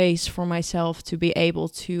these ways for myself to be able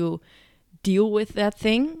to deal with that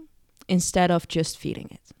thing instead of just feeling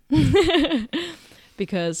it.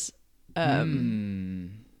 Because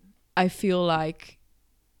I feel like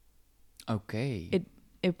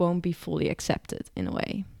it won't be fully accepted in a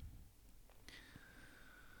way.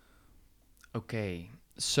 Okay,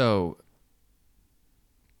 so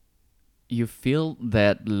you feel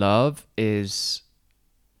that love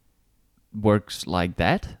works like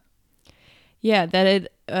that? Yeah, that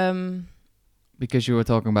it... because you were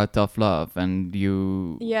talking about tough love and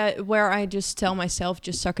you... Yeah, where I just tell myself,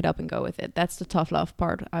 just suck it up and go with it. That's the tough love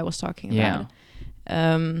part I was talking about.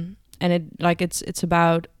 And it's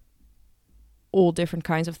about all different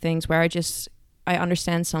kinds of things where I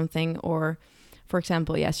understand something. Or, for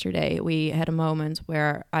example, yesterday we had a moment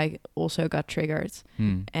where I also got triggered.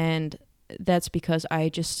 And that's because I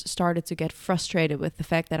just started to get frustrated with the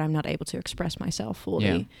fact that I'm not able to express myself fully.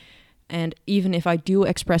 Yeah. And even if I do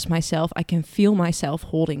express myself, I can feel myself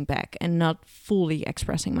holding back and not fully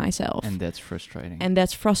expressing myself. And that's frustrating. And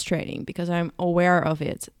that's frustrating because I'm aware of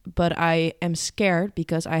it. But I am scared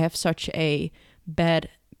because I have such a bad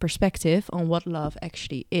perspective on what love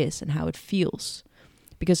actually is and how it feels.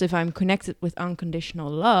 Because if I'm connected with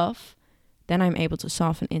unconditional love, then I'm able to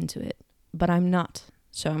soften into it. But I'm not.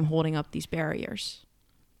 So I'm holding up these barriers.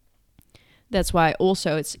 That's why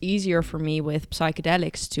also it's easier for me with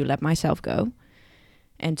psychedelics to let myself go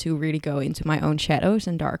and to really go into my own shadows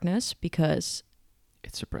and darkness, because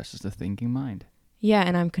it suppresses the thinking mind. Yeah,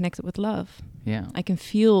 and I'm connected with love. Yeah. I can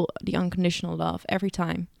feel the unconditional love every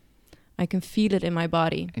time. I can feel it in my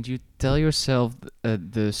body. And you tell yourself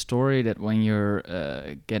the story that when you're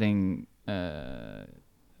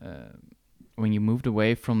when you moved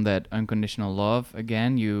away from that unconditional love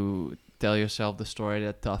again, you tell yourself the story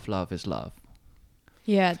that tough love is love.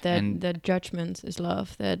 Yeah, that judgment is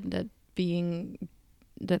love, that being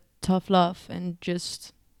that tough love, and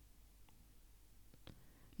just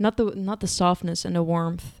not the softness and the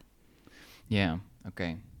warmth. Yeah,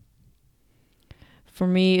 okay. For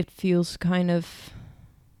me, it feels kind of,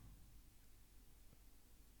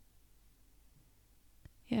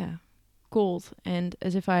 cold, and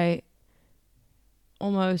as if I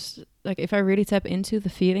almost, like, if I really tap into the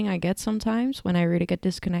feeling I get sometimes when I really get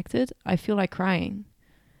disconnected, I feel like crying,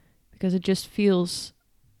 because it just feels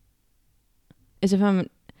as if I'm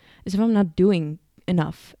not doing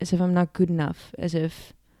enough, as if I'm not good enough, as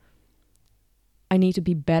if I need to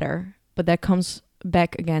be better. But that comes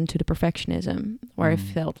back again to the perfectionism, where I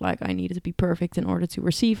felt like I needed to be perfect in order to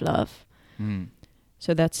receive love.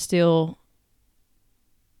 So that's still,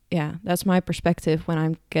 that's my perspective when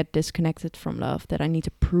I get disconnected from love, that I need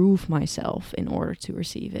to prove myself in order to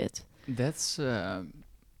receive it. That's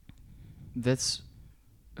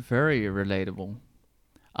very relatable.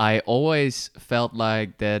 I always felt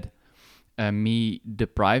like that me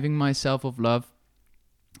depriving myself of love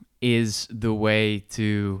is the way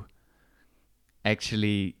to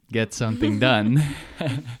actually get something done.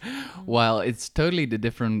 While it's totally the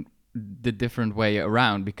different way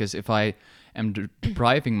around, because if I am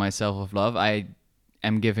depriving myself of love, I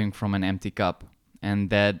am giving from an empty cup. And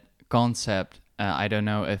that concept, I don't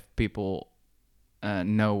know if people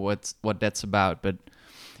know what that's about, but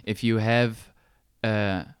if you have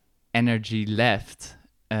energy left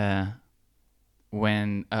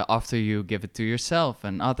when after you give it to yourself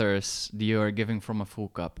and others, you're giving from a full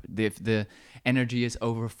cup. If the energy is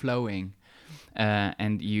overflowing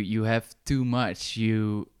and you have too much,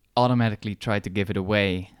 you automatically try to give it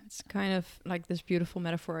away. It's kind of like this beautiful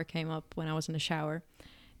metaphor I came up when I was in the shower,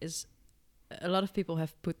 is a lot of people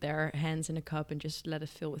have put their hands in a cup and just let it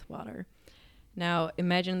fill with water. Now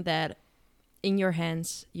imagine that in your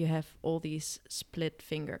hands you have all these split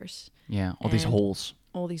fingers. Yeah, all these holes.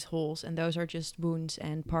 All these holes, and those are just wounds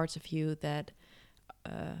and parts of you that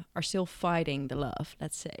are still fighting the love,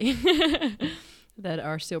 let's say, that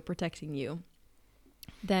are still protecting you.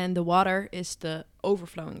 Then the water is the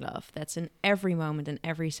overflowing love that's in every moment and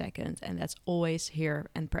every second, and that's always here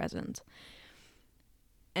and present.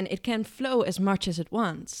 And it can flow as much as it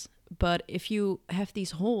wants, but if you have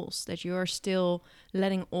these holes that you are still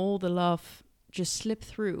letting all the love just slip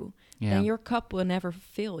through, then your cup will never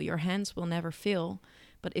fill, your hands will never fill.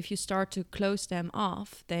 But if you start to close them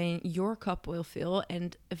off, then your cup will fill,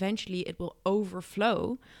 and eventually it will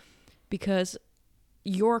overflow, because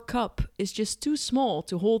your cup is just too small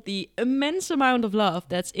to hold the immense amount of love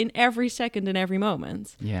that's in every second and every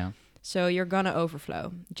moment. Yeah. So you're gonna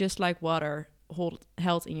overflow, just like water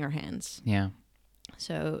held in your hands. Yeah.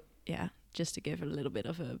 So just to give a little bit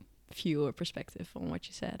of a view or perspective on what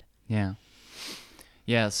you said. Yeah.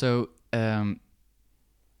 Yeah. So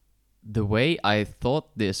the way I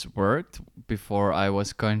thought this worked before I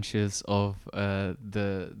was conscious of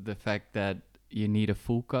the fact that you need a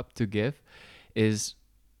full cup to give is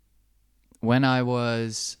when I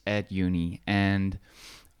was at uni and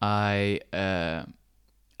I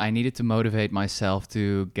needed to motivate myself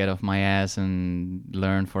to get off my ass and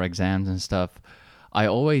learn for exams and stuff. I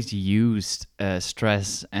always used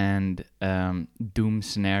stress and doom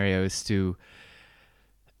scenarios to,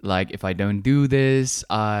 like, if I don't do this,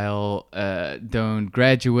 I'll don't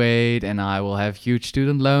graduate and I will have huge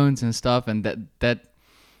student loans and stuff. And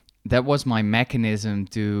that was my mechanism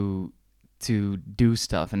to do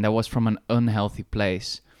stuff. And that was from an unhealthy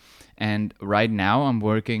place. And right now I'm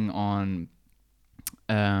working on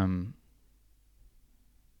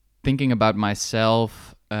thinking about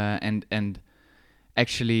myself and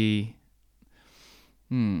actually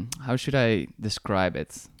How should I describe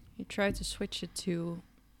it? You try to switch it to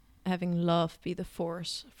having love be the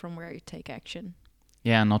force from where you take action.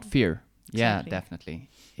 Yeah, not fear. Exactly. Yeah, definitely.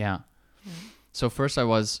 Yeah. So first I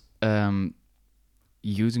was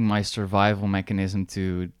using my survival mechanism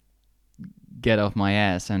to get off my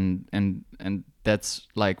ass, and that's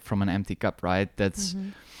like from an empty cup, right? That's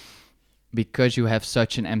because you have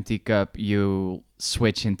such an empty cup, you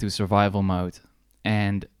switch into survival mode.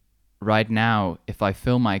 And right now, if I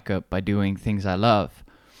fill my cup by doing things I love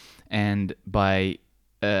and by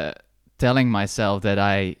telling myself that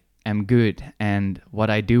I am good and what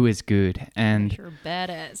I do is good and you're a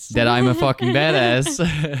badass, that I'm a fucking badass,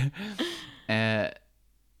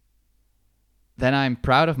 then I'm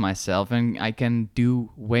proud of myself and I can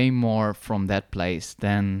do way more from that place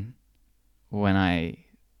than when I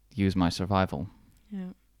use my survival.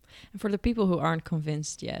 Yeah. And for the people who aren't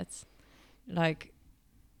convinced yet, like,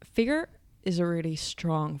 fear is a really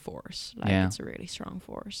strong force. Like, it's a really strong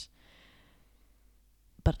force.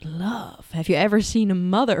 But love, have you ever seen a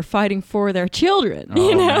mother fighting for their children? Oh,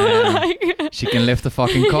 you know, man. like She can lift a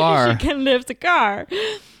fucking car. She can lift a car.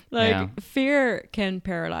 Like, fear can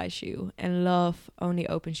paralyze you, and love only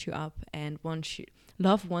opens you up. And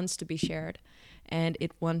love wants to be shared, and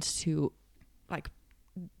it wants to, like,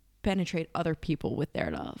 penetrate other people with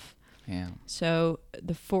their love. Yeah. So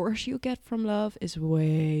the force you get from love is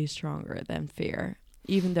way stronger than fear,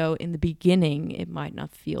 even though in the beginning it might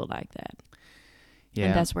not feel like that. Yeah.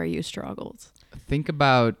 And that's where you struggled. Think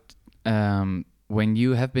about when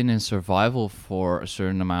you have been in survival for a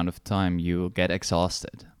certain amount of time, you get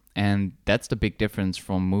exhausted. And that's the big difference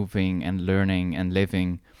from moving and learning and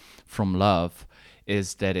living from love,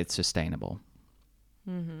 is that it's sustainable.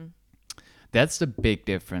 That's the big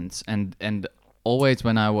difference. And always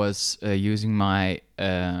when I was using my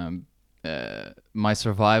my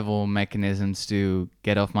survival mechanisms to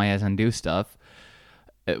get off my ass and do stuff,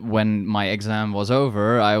 when my exam was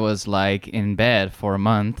over, I was like in bed for a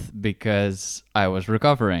month because I was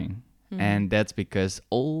recovering. And that's because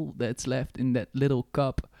all that's left in that little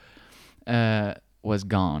cup was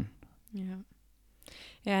gone. Yeah.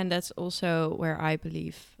 Yeah, and that's also where I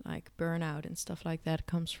believe, like, burnout and stuff like that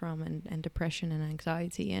comes from, and depression and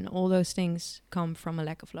anxiety, and all those things come from a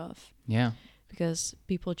lack of love. Yeah. Because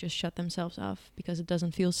people just shut themselves off because it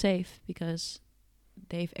doesn't feel safe, because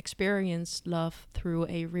they've experienced love through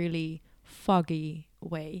a really foggy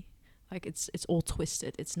way. Like, it's all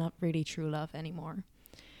twisted. It's not really true love anymore.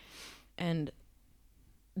 And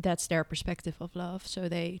that's their perspective of love. So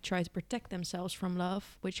they try to protect themselves from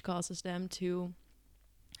love, which causes them to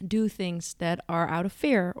do things that are out of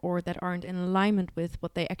fear or that aren't in alignment with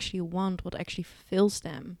what they actually want, what actually fulfills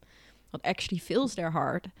them, what actually fills their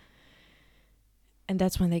heart. And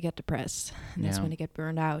that's when they get depressed. And that's when they get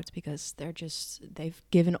burned out, because they've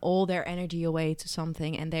given all their energy away to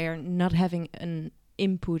something, and they're not having an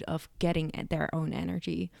input of getting at their own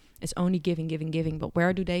energy. It's only giving. But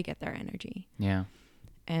where do they get their energy? Yeah.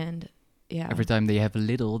 And every time they have a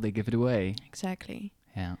little, they give it away. Exactly.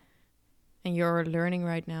 Yeah. And you're learning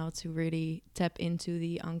right now to really tap into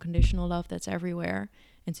the unconditional love that's everywhere,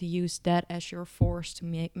 and to use that as your force to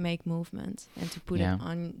make movement, and to put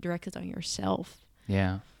it directed on yourself.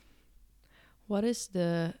 Yeah. What is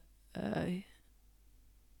the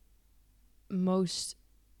most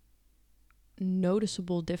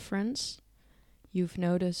noticeable difference you've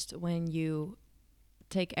noticed when you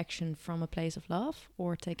take action from a place of love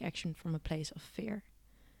or take action from a place of fear?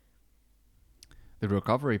 The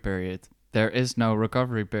recovery period. There is no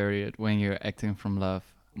recovery period when you're acting from love.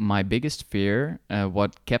 My biggest fear,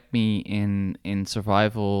 what kept me in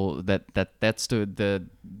survival, that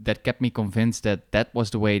kept me convinced that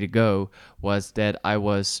was the way to go, was that I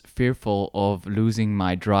was fearful of losing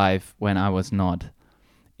my drive when I was not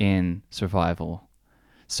in survival.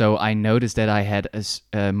 So I noticed that I had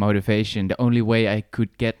a motivation. The only way I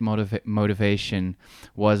could get motivation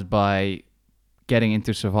was by getting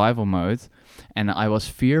into survival mode, and I was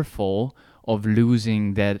fearful of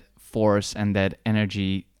losing that force and that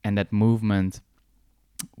energy and that movement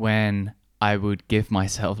when I would give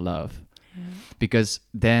myself love. Because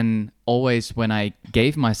then always when I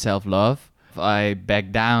gave myself love, I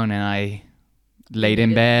backed down and I laid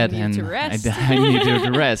in bed and I needed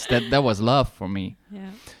to rest. That was love for me. Yeah.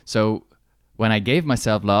 So when I gave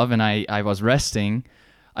myself love and I was resting,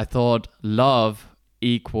 I thought love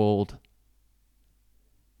equaled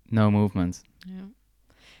no movement. Yeah.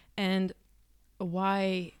 And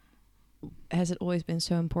why has it always been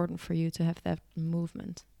so important for you to have that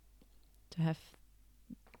movement, to have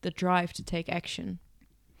the drive to take action?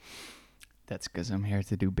 That's because I'm here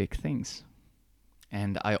to do big things.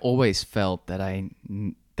 And I always felt that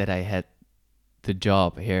that I had the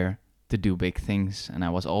job here to do big things, and I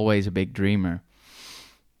was always a big dreamer.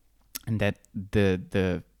 And that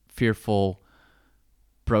the fearful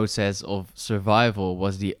process of survival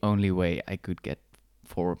was the only way I could get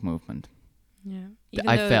forward movement. Yeah.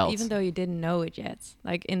 Even though you didn't know it yet.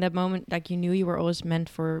 Like in that moment, like you knew you were always meant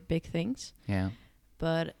for big things. Yeah.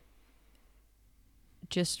 But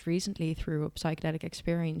just recently through a psychedelic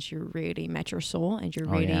experience, you really met your soul, and you're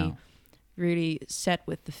really set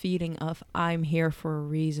with the feeling of, I'm here for a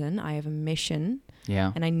reason. I have a mission.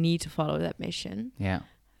 Yeah. And I need to follow that mission. Yeah.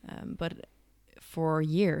 But for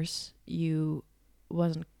years, you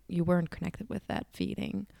weren't connected with that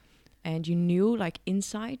feeling. And you knew, like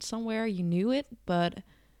inside somewhere, you knew it. But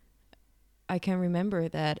I can remember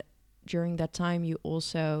that during that time, you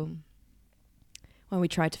also, when we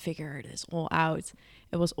tried to figure this all out,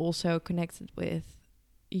 it was also connected with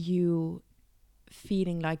you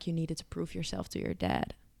feeling like you needed to prove yourself to your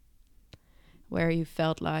dad, where you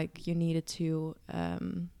felt like you needed to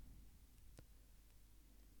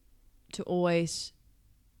always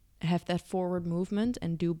have that forward movement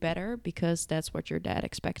and do better, because that's what your dad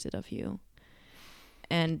expected of you.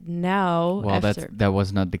 And now, well, that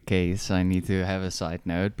was not the case. I need to have a side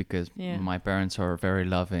note, because my parents are very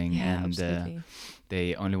loving, and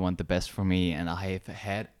they only want the best for me. And I have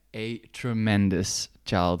had a tremendous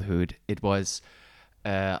childhood. It was,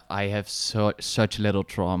 I have such little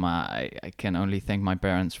trauma. I can only thank my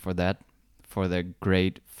parents for that, for the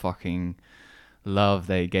great fucking love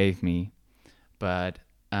they gave me. But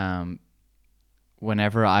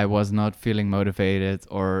whenever I was not feeling motivated,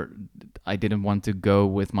 or I didn't want to go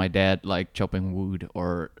with my dad, like chopping wood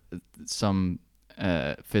or some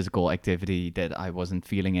physical activity that I wasn't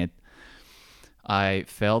feeling it, I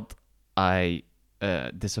felt I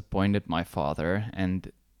disappointed my father,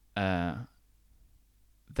 and that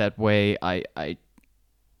way I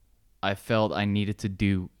felt I needed to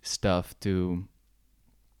do stuff to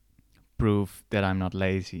prove that I'm not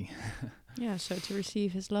lazy. Yeah, so to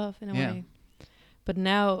receive his love in a way. But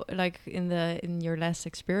now, like in your last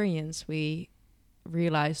experience, we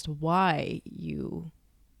realized why you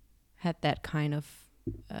had that kind of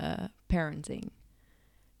parenting,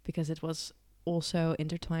 because it was also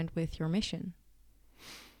intertwined with your mission.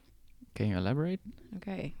 Can you elaborate?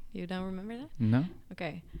 Okay, you don't remember that? No.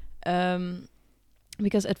 Okay.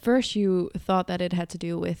 Because at first you thought that it had to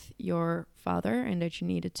do with your father, and that you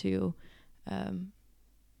needed to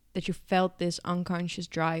that you felt this unconscious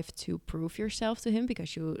drive to prove yourself to him,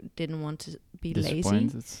 because you didn't want to be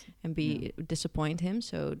lazy and disappoint him.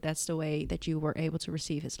 So that's the way that you were able to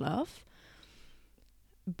receive his love.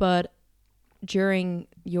 But during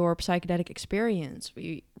your psychedelic experience,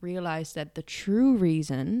 we realized that the true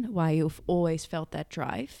reason why you've always felt that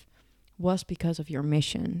drive was because of your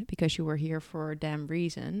mission, because you were here for a damn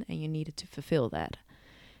reason and you needed to fulfill that.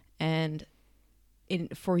 And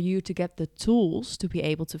for you to get the tools to be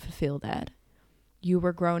able to fulfill that, you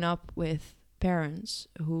were grown up with parents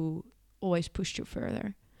who always pushed you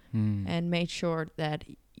further and made sure that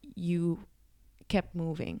you kept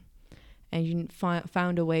moving, and you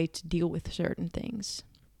found a way to deal with certain things.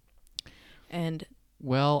 And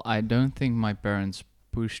well, I don't think my parents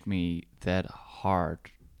pushed me that hard.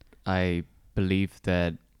 I believe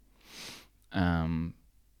that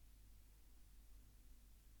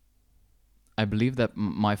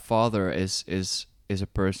my father is a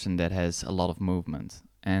person that has a lot of movement,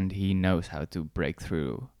 and he knows how to break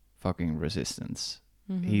through fucking resistance.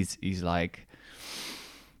 Mm-hmm. He's like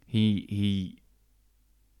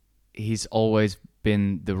he's always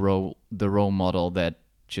been the role model that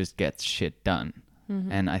just gets shit done.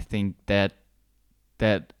 Mm-hmm. And I think that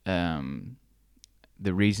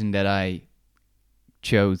the reason that I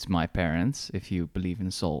chose my parents, if you believe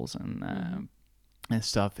in souls and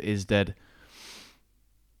stuff, is that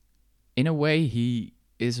in a way he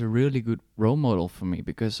is a really good role model for me,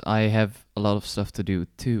 because I have a lot of stuff to do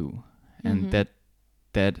too. And that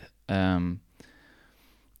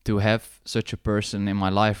to have such a person in my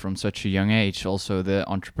life from such a young age, also the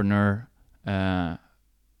entrepreneur,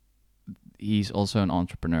 he's also an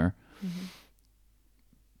entrepreneur. Mm-hmm.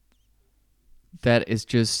 That is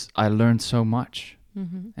just, I learned so much.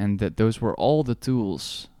 Mm-hmm. And that those were all the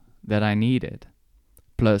tools that I needed.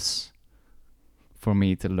 Plus, for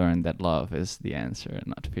me to learn that love is the answer,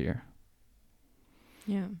 not fear.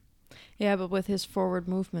 Yeah. Yeah, but with his forward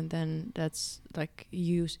movement, then that's like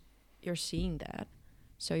you're seeing that.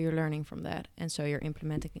 So you're learning from that. And so you're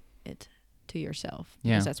implementing it to yourself.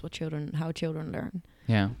 Yeah. Because that's how children learn.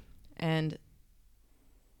 Yeah. And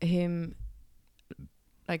him,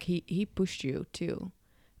 like he pushed you too.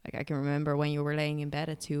 Like I can remember when you were laying in bed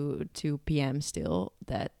at 2 p.m. still,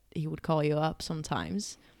 that he would call you up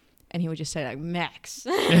sometimes and he would just say like, Max,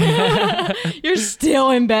 you're still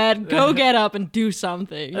in bed. Go get up and do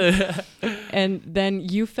something. And then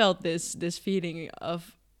you felt this feeling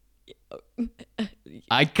of,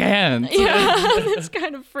 I can't. Yeah, this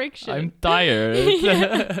kind of friction. I'm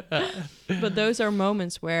tired. But those are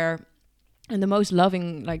moments where, and the most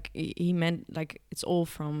loving, like he meant, like it's all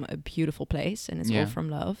from a beautiful place and it's all from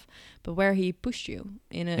love, but where he pushed you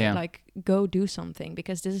in a like, go do something,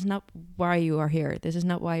 because this is not why you are here. This is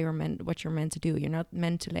not why what you're meant to do. You're not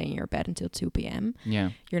meant to lay in your bed until 2 p.m. Yeah.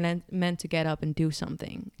 You're meant to get up and do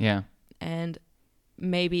something. Yeah. And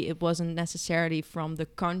maybe it wasn't necessarily from the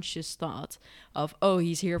conscious thought of, oh,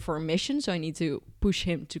 he's here for a mission, so I need to push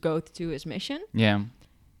him to go to his mission. Yeah.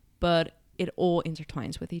 But it all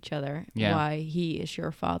intertwines with each other. Yeah. Why he is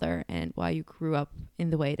your father and why you grew up in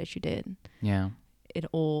the way that you did. Yeah. It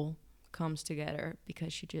all comes together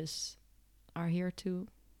because you just are here to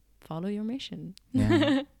follow your mission.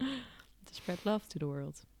 Yeah. To spread love to the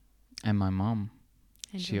world. And my mom.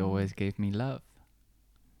 And She always gave me love.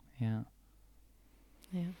 Yeah.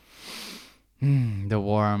 Yeah. The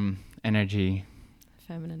warm energy.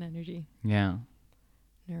 Feminine energy. Yeah.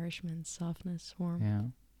 Nourishment, softness, warmth. Yeah.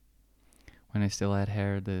 When I still had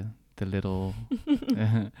hair, the little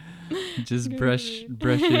just brushes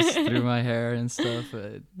through my hair and stuff.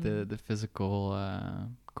 The physical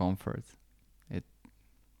comfort.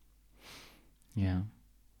 Yeah.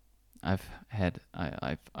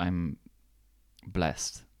 I'm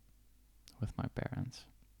blessed with my parents.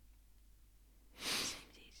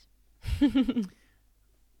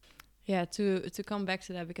 Yeah, to come back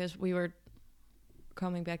to that, because we were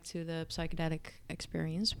coming back to the psychedelic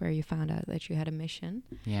experience where you found out that you had a mission.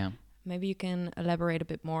 Yeah. Maybe you can elaborate a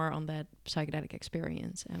bit more on that psychedelic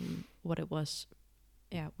experience and what it was,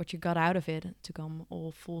 what you got out of it to come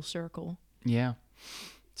all full circle. Yeah.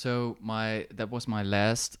 So that was my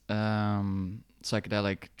last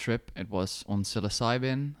psychedelic trip. It was on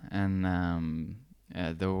psilocybin, and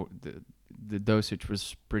the dosage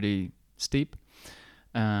was pretty steep.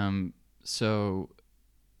 So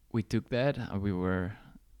we took that. We were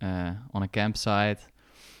on a campsite,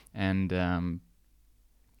 and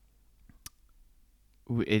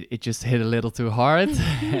it just hit a little too hard,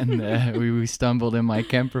 and we stumbled in my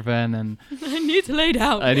camper van, and I need to lay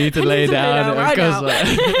down. I need to lay down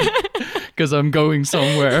because I'm going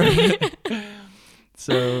somewhere.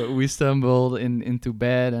 So we stumbled into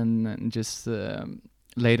bed and just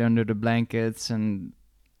laid under the blankets, and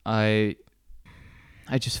I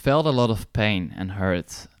just felt a lot of pain and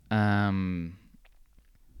hurt.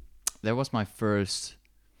 That was my first,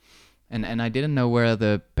 and I didn't know where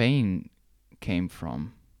the pain came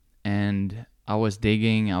from. And I was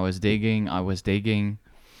digging, and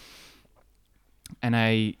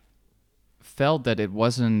I felt that it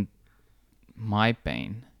wasn't my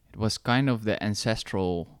pain. It was kind of the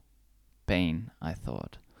ancestral pain, I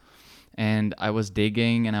thought. And I was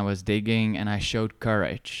digging, and I showed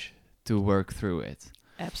courage to work through it.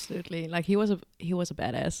 Absolutely. Like he was a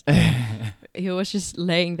badass. He was just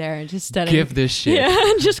laying there and just telling, give this shit.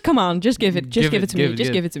 Yeah, just come on, just give it to me.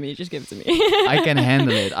 Just give it to me. I can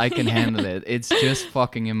handle it. It's just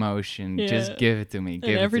fucking emotion. Yeah. Just give it to me.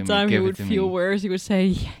 And every time he would feel worse, he would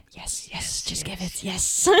say, yes, just give it.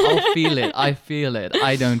 Yes. I'll feel it.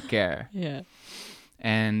 I don't care. Yeah.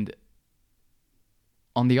 And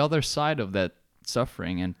on the other side of that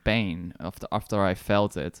suffering and pain, after I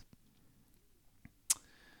felt it,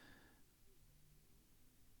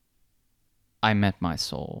 I met my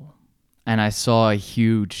soul, and I saw a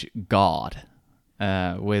huge God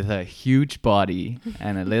with a huge body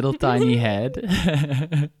and a little tiny head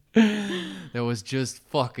that was just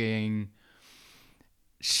fucking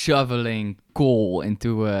shoveling coal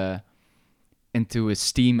into a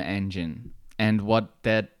steam engine. And what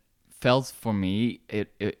that felt for me,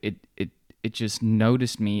 it just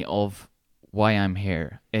noticed me of why I'm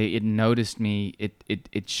here. It noticed me.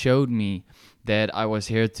 It showed me that I was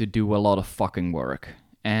here to do a lot of fucking work,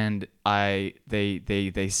 and they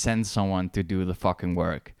send someone to do the fucking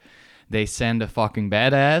work. They send a fucking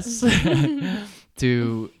badass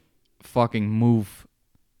to fucking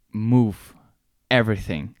move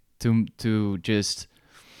everything to just,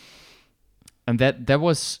 and that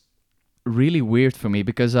was really weird for me,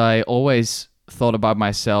 because I always thought about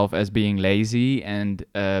myself as being lazy and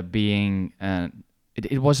being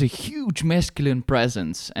it was a huge masculine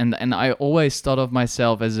presence, and I always thought of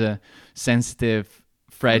myself as a sensitive,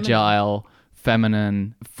 fragile,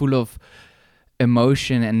 feminine, full of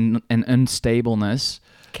emotion and unstableness,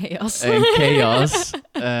 chaos.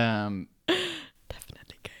 Definitely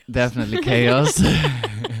definitely chaos.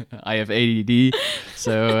 I have ADD,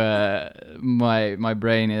 so my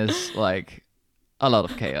brain is like a lot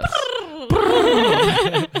of chaos.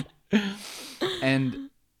 And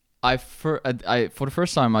for the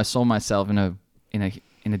first time I saw myself in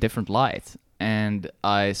a different light, and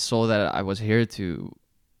I saw that I was here to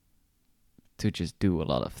just do a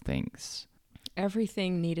lot of things.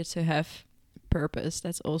 Everything needed to have purpose.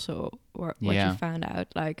 That's also what you found out.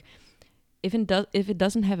 Like, if it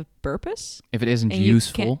doesn't have a purpose, if it isn't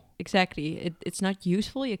useful, exactly, it's not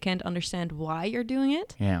useful. You can't understand why you're doing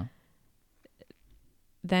it. Yeah.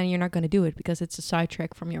 Then you're not going to do it because it's a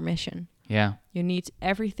sidetrack from your mission. Yeah.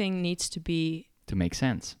 Everything needs to make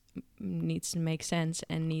sense. Needs to make sense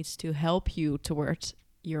and needs to help you towards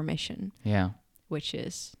your mission. Yeah. Which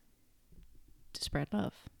is to spread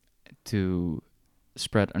love. To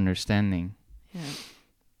spread understanding. Yeah.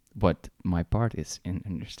 What my part is in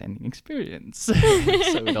understanding experience. So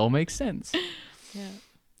it all makes sense. Yeah.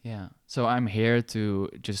 Yeah. So I'm here to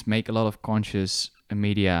just make a lot of conscious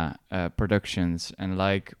media productions, and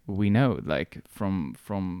like we know, like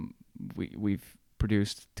we've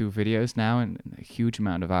produced 2 videos now, and a huge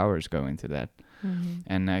amount of hours go into that,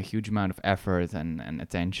 and a huge amount of effort and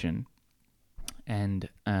attention, and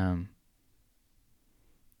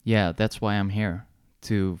yeah, that's why I'm here,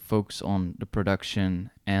 to focus on the production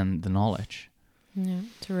and the knowledge. Yeah,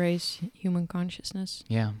 to raise human consciousness.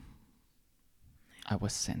 Yeah. I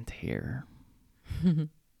was sent here.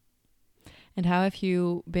 And how have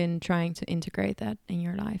you been trying to integrate that in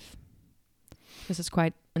your life? Because it's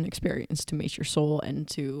quite an experience to meet your soul and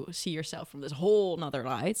to see yourself from this whole nother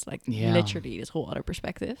light, like literally this whole other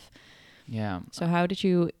perspective. Yeah. So how did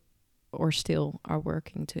you, or still are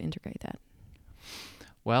working to integrate that?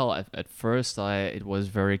 Well, at first, it was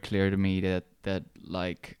very clear to me that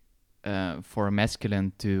like for a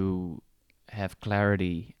masculine to have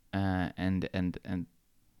clarity and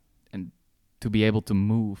to be able to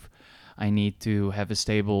move, I need to have a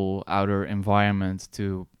stable outer environment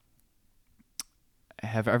to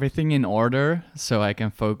have everything in order so I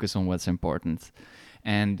can focus on what's important.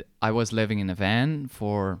 And I was living in a van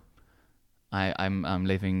I'm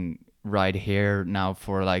living right here now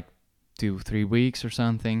for like 2-3 weeks or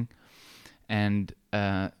something. And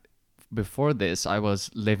before this, I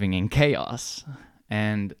was living in chaos.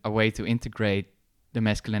 And a way to integrate the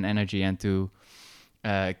masculine energy and to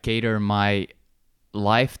cater my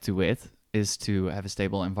life to it is to have a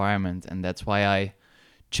stable environment. And that's why I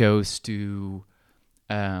chose to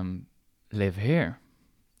live here.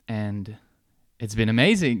 And it's been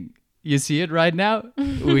amazing. You see it right now.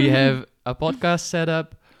 We have a podcast set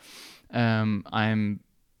up. I'm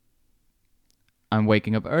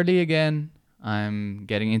waking up early again. I'm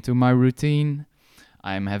getting into my routine.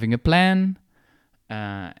 I'm having a plan.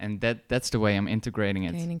 And that's the way I'm integrating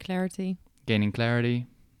it. Gaining clarity.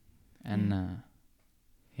 And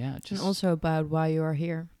yeah. And also about why you are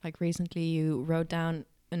here. Like recently you wrote down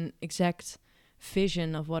an exact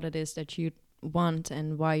vision of what it is that you want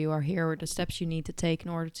and why you are here, or the steps you need to take in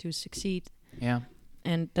order to succeed. Yeah.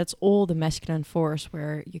 And that's all the masculine force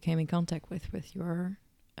where you came in contact with your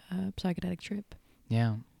psychedelic trip.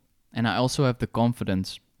 Yeah. And I also have the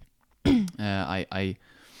confidence I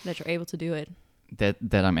that you're able to do it.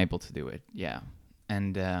 That I'm able to do it. Yeah.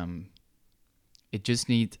 And I just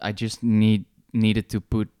needed to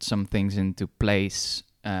put some things into place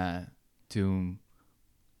to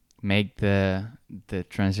make the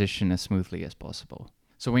transition as smoothly as possible.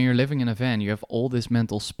 So when you're living in a van, you have all this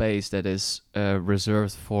mental space that is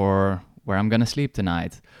reserved for where I'm gonna sleep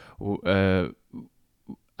tonight.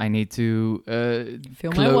 I need to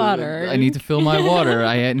fill my water. I need to fill my water.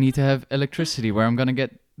 I need to have electricity. Where I'm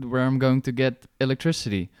going to get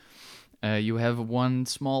electricity. You have one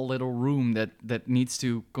small little room that needs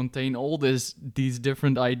to contain all these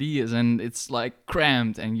different ideas, and it's like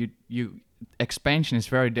cramped, and you expansion is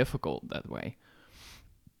very difficult that way.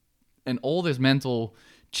 And all this mental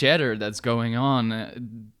chatter that's going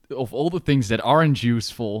on of all the things that aren't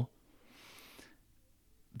useful,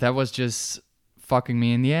 that was just fucking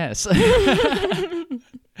me in the ass.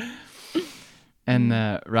 And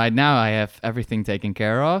right now I have everything taken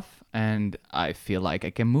care of, and I feel like I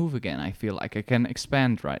can move again. I feel like I can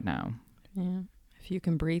expand right now. Yeah. If you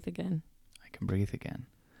can breathe again. I can breathe again.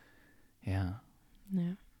 Yeah.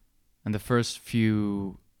 Yeah. And the first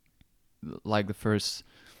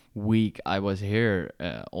week I was here,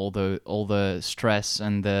 all the stress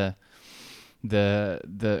and the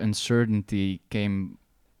uncertainty came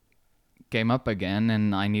up again,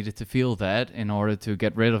 and I needed to feel that in order to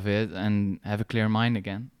get rid of it and have a clear mind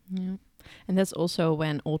again. Yeah. And that's also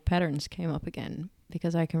when old patterns came up again,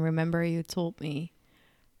 because I can remember you told me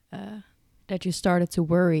that you started to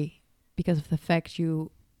worry because of the fact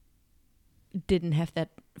you didn't have that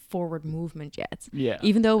forward movement yet. Yeah.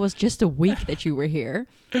 Even though it was just a week that you were here,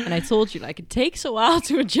 and I told you like it takes a while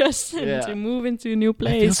to adjust and to move into a new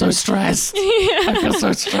place. I feel so stressed. I feel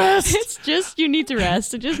so stressed. It's just you need to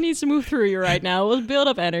rest. It just needs to move through you right now. We'll build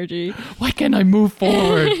up energy. Why can't I move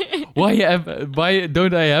forward? Why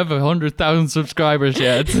don't I have 100,000 subscribers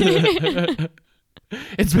yet?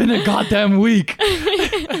 It's been a goddamn week.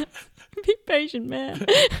 Be patient, man.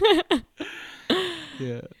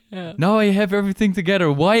 Yeah. Now I have everything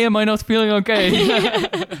together. Why am I not feeling okay?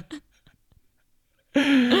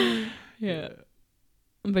 Yeah.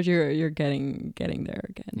 But you're getting there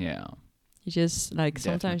again. Yeah. You just like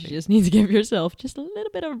sometimes Definitely. you just need to give yourself just a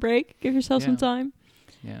little bit of a break. Give yourself some time.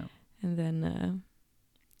 Yeah. And then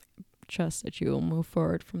trust that you will move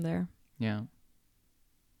forward from there. Yeah.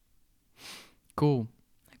 Cool.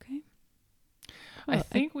 Okay. I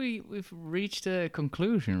think we've reached a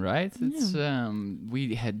conclusion, right? It's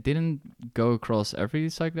we didn't go across every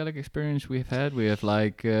psychedelic experience we've had. We have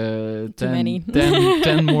like 10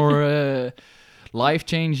 more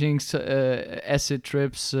life-changing acid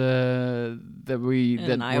trips that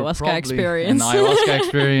ayahuasca experience. An ayahuasca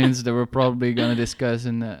experience that we're probably gonna discuss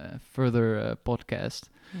in a further podcast.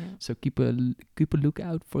 Yeah. So keep a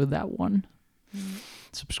lookout for that one.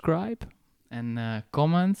 Subscribe and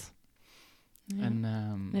comment. Yeah.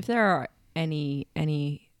 And if there are any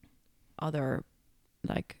other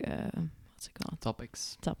like what's it called,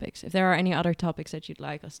 topics, if there are any other topics that you'd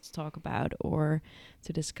like us to talk about or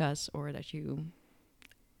to discuss, or that you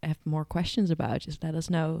have more questions about, just let us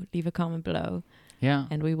know. Leave a comment below. Yeah.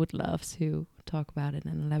 And we would love to talk about it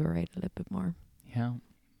and elaborate a little bit more. Yeah.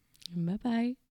 Bye bye.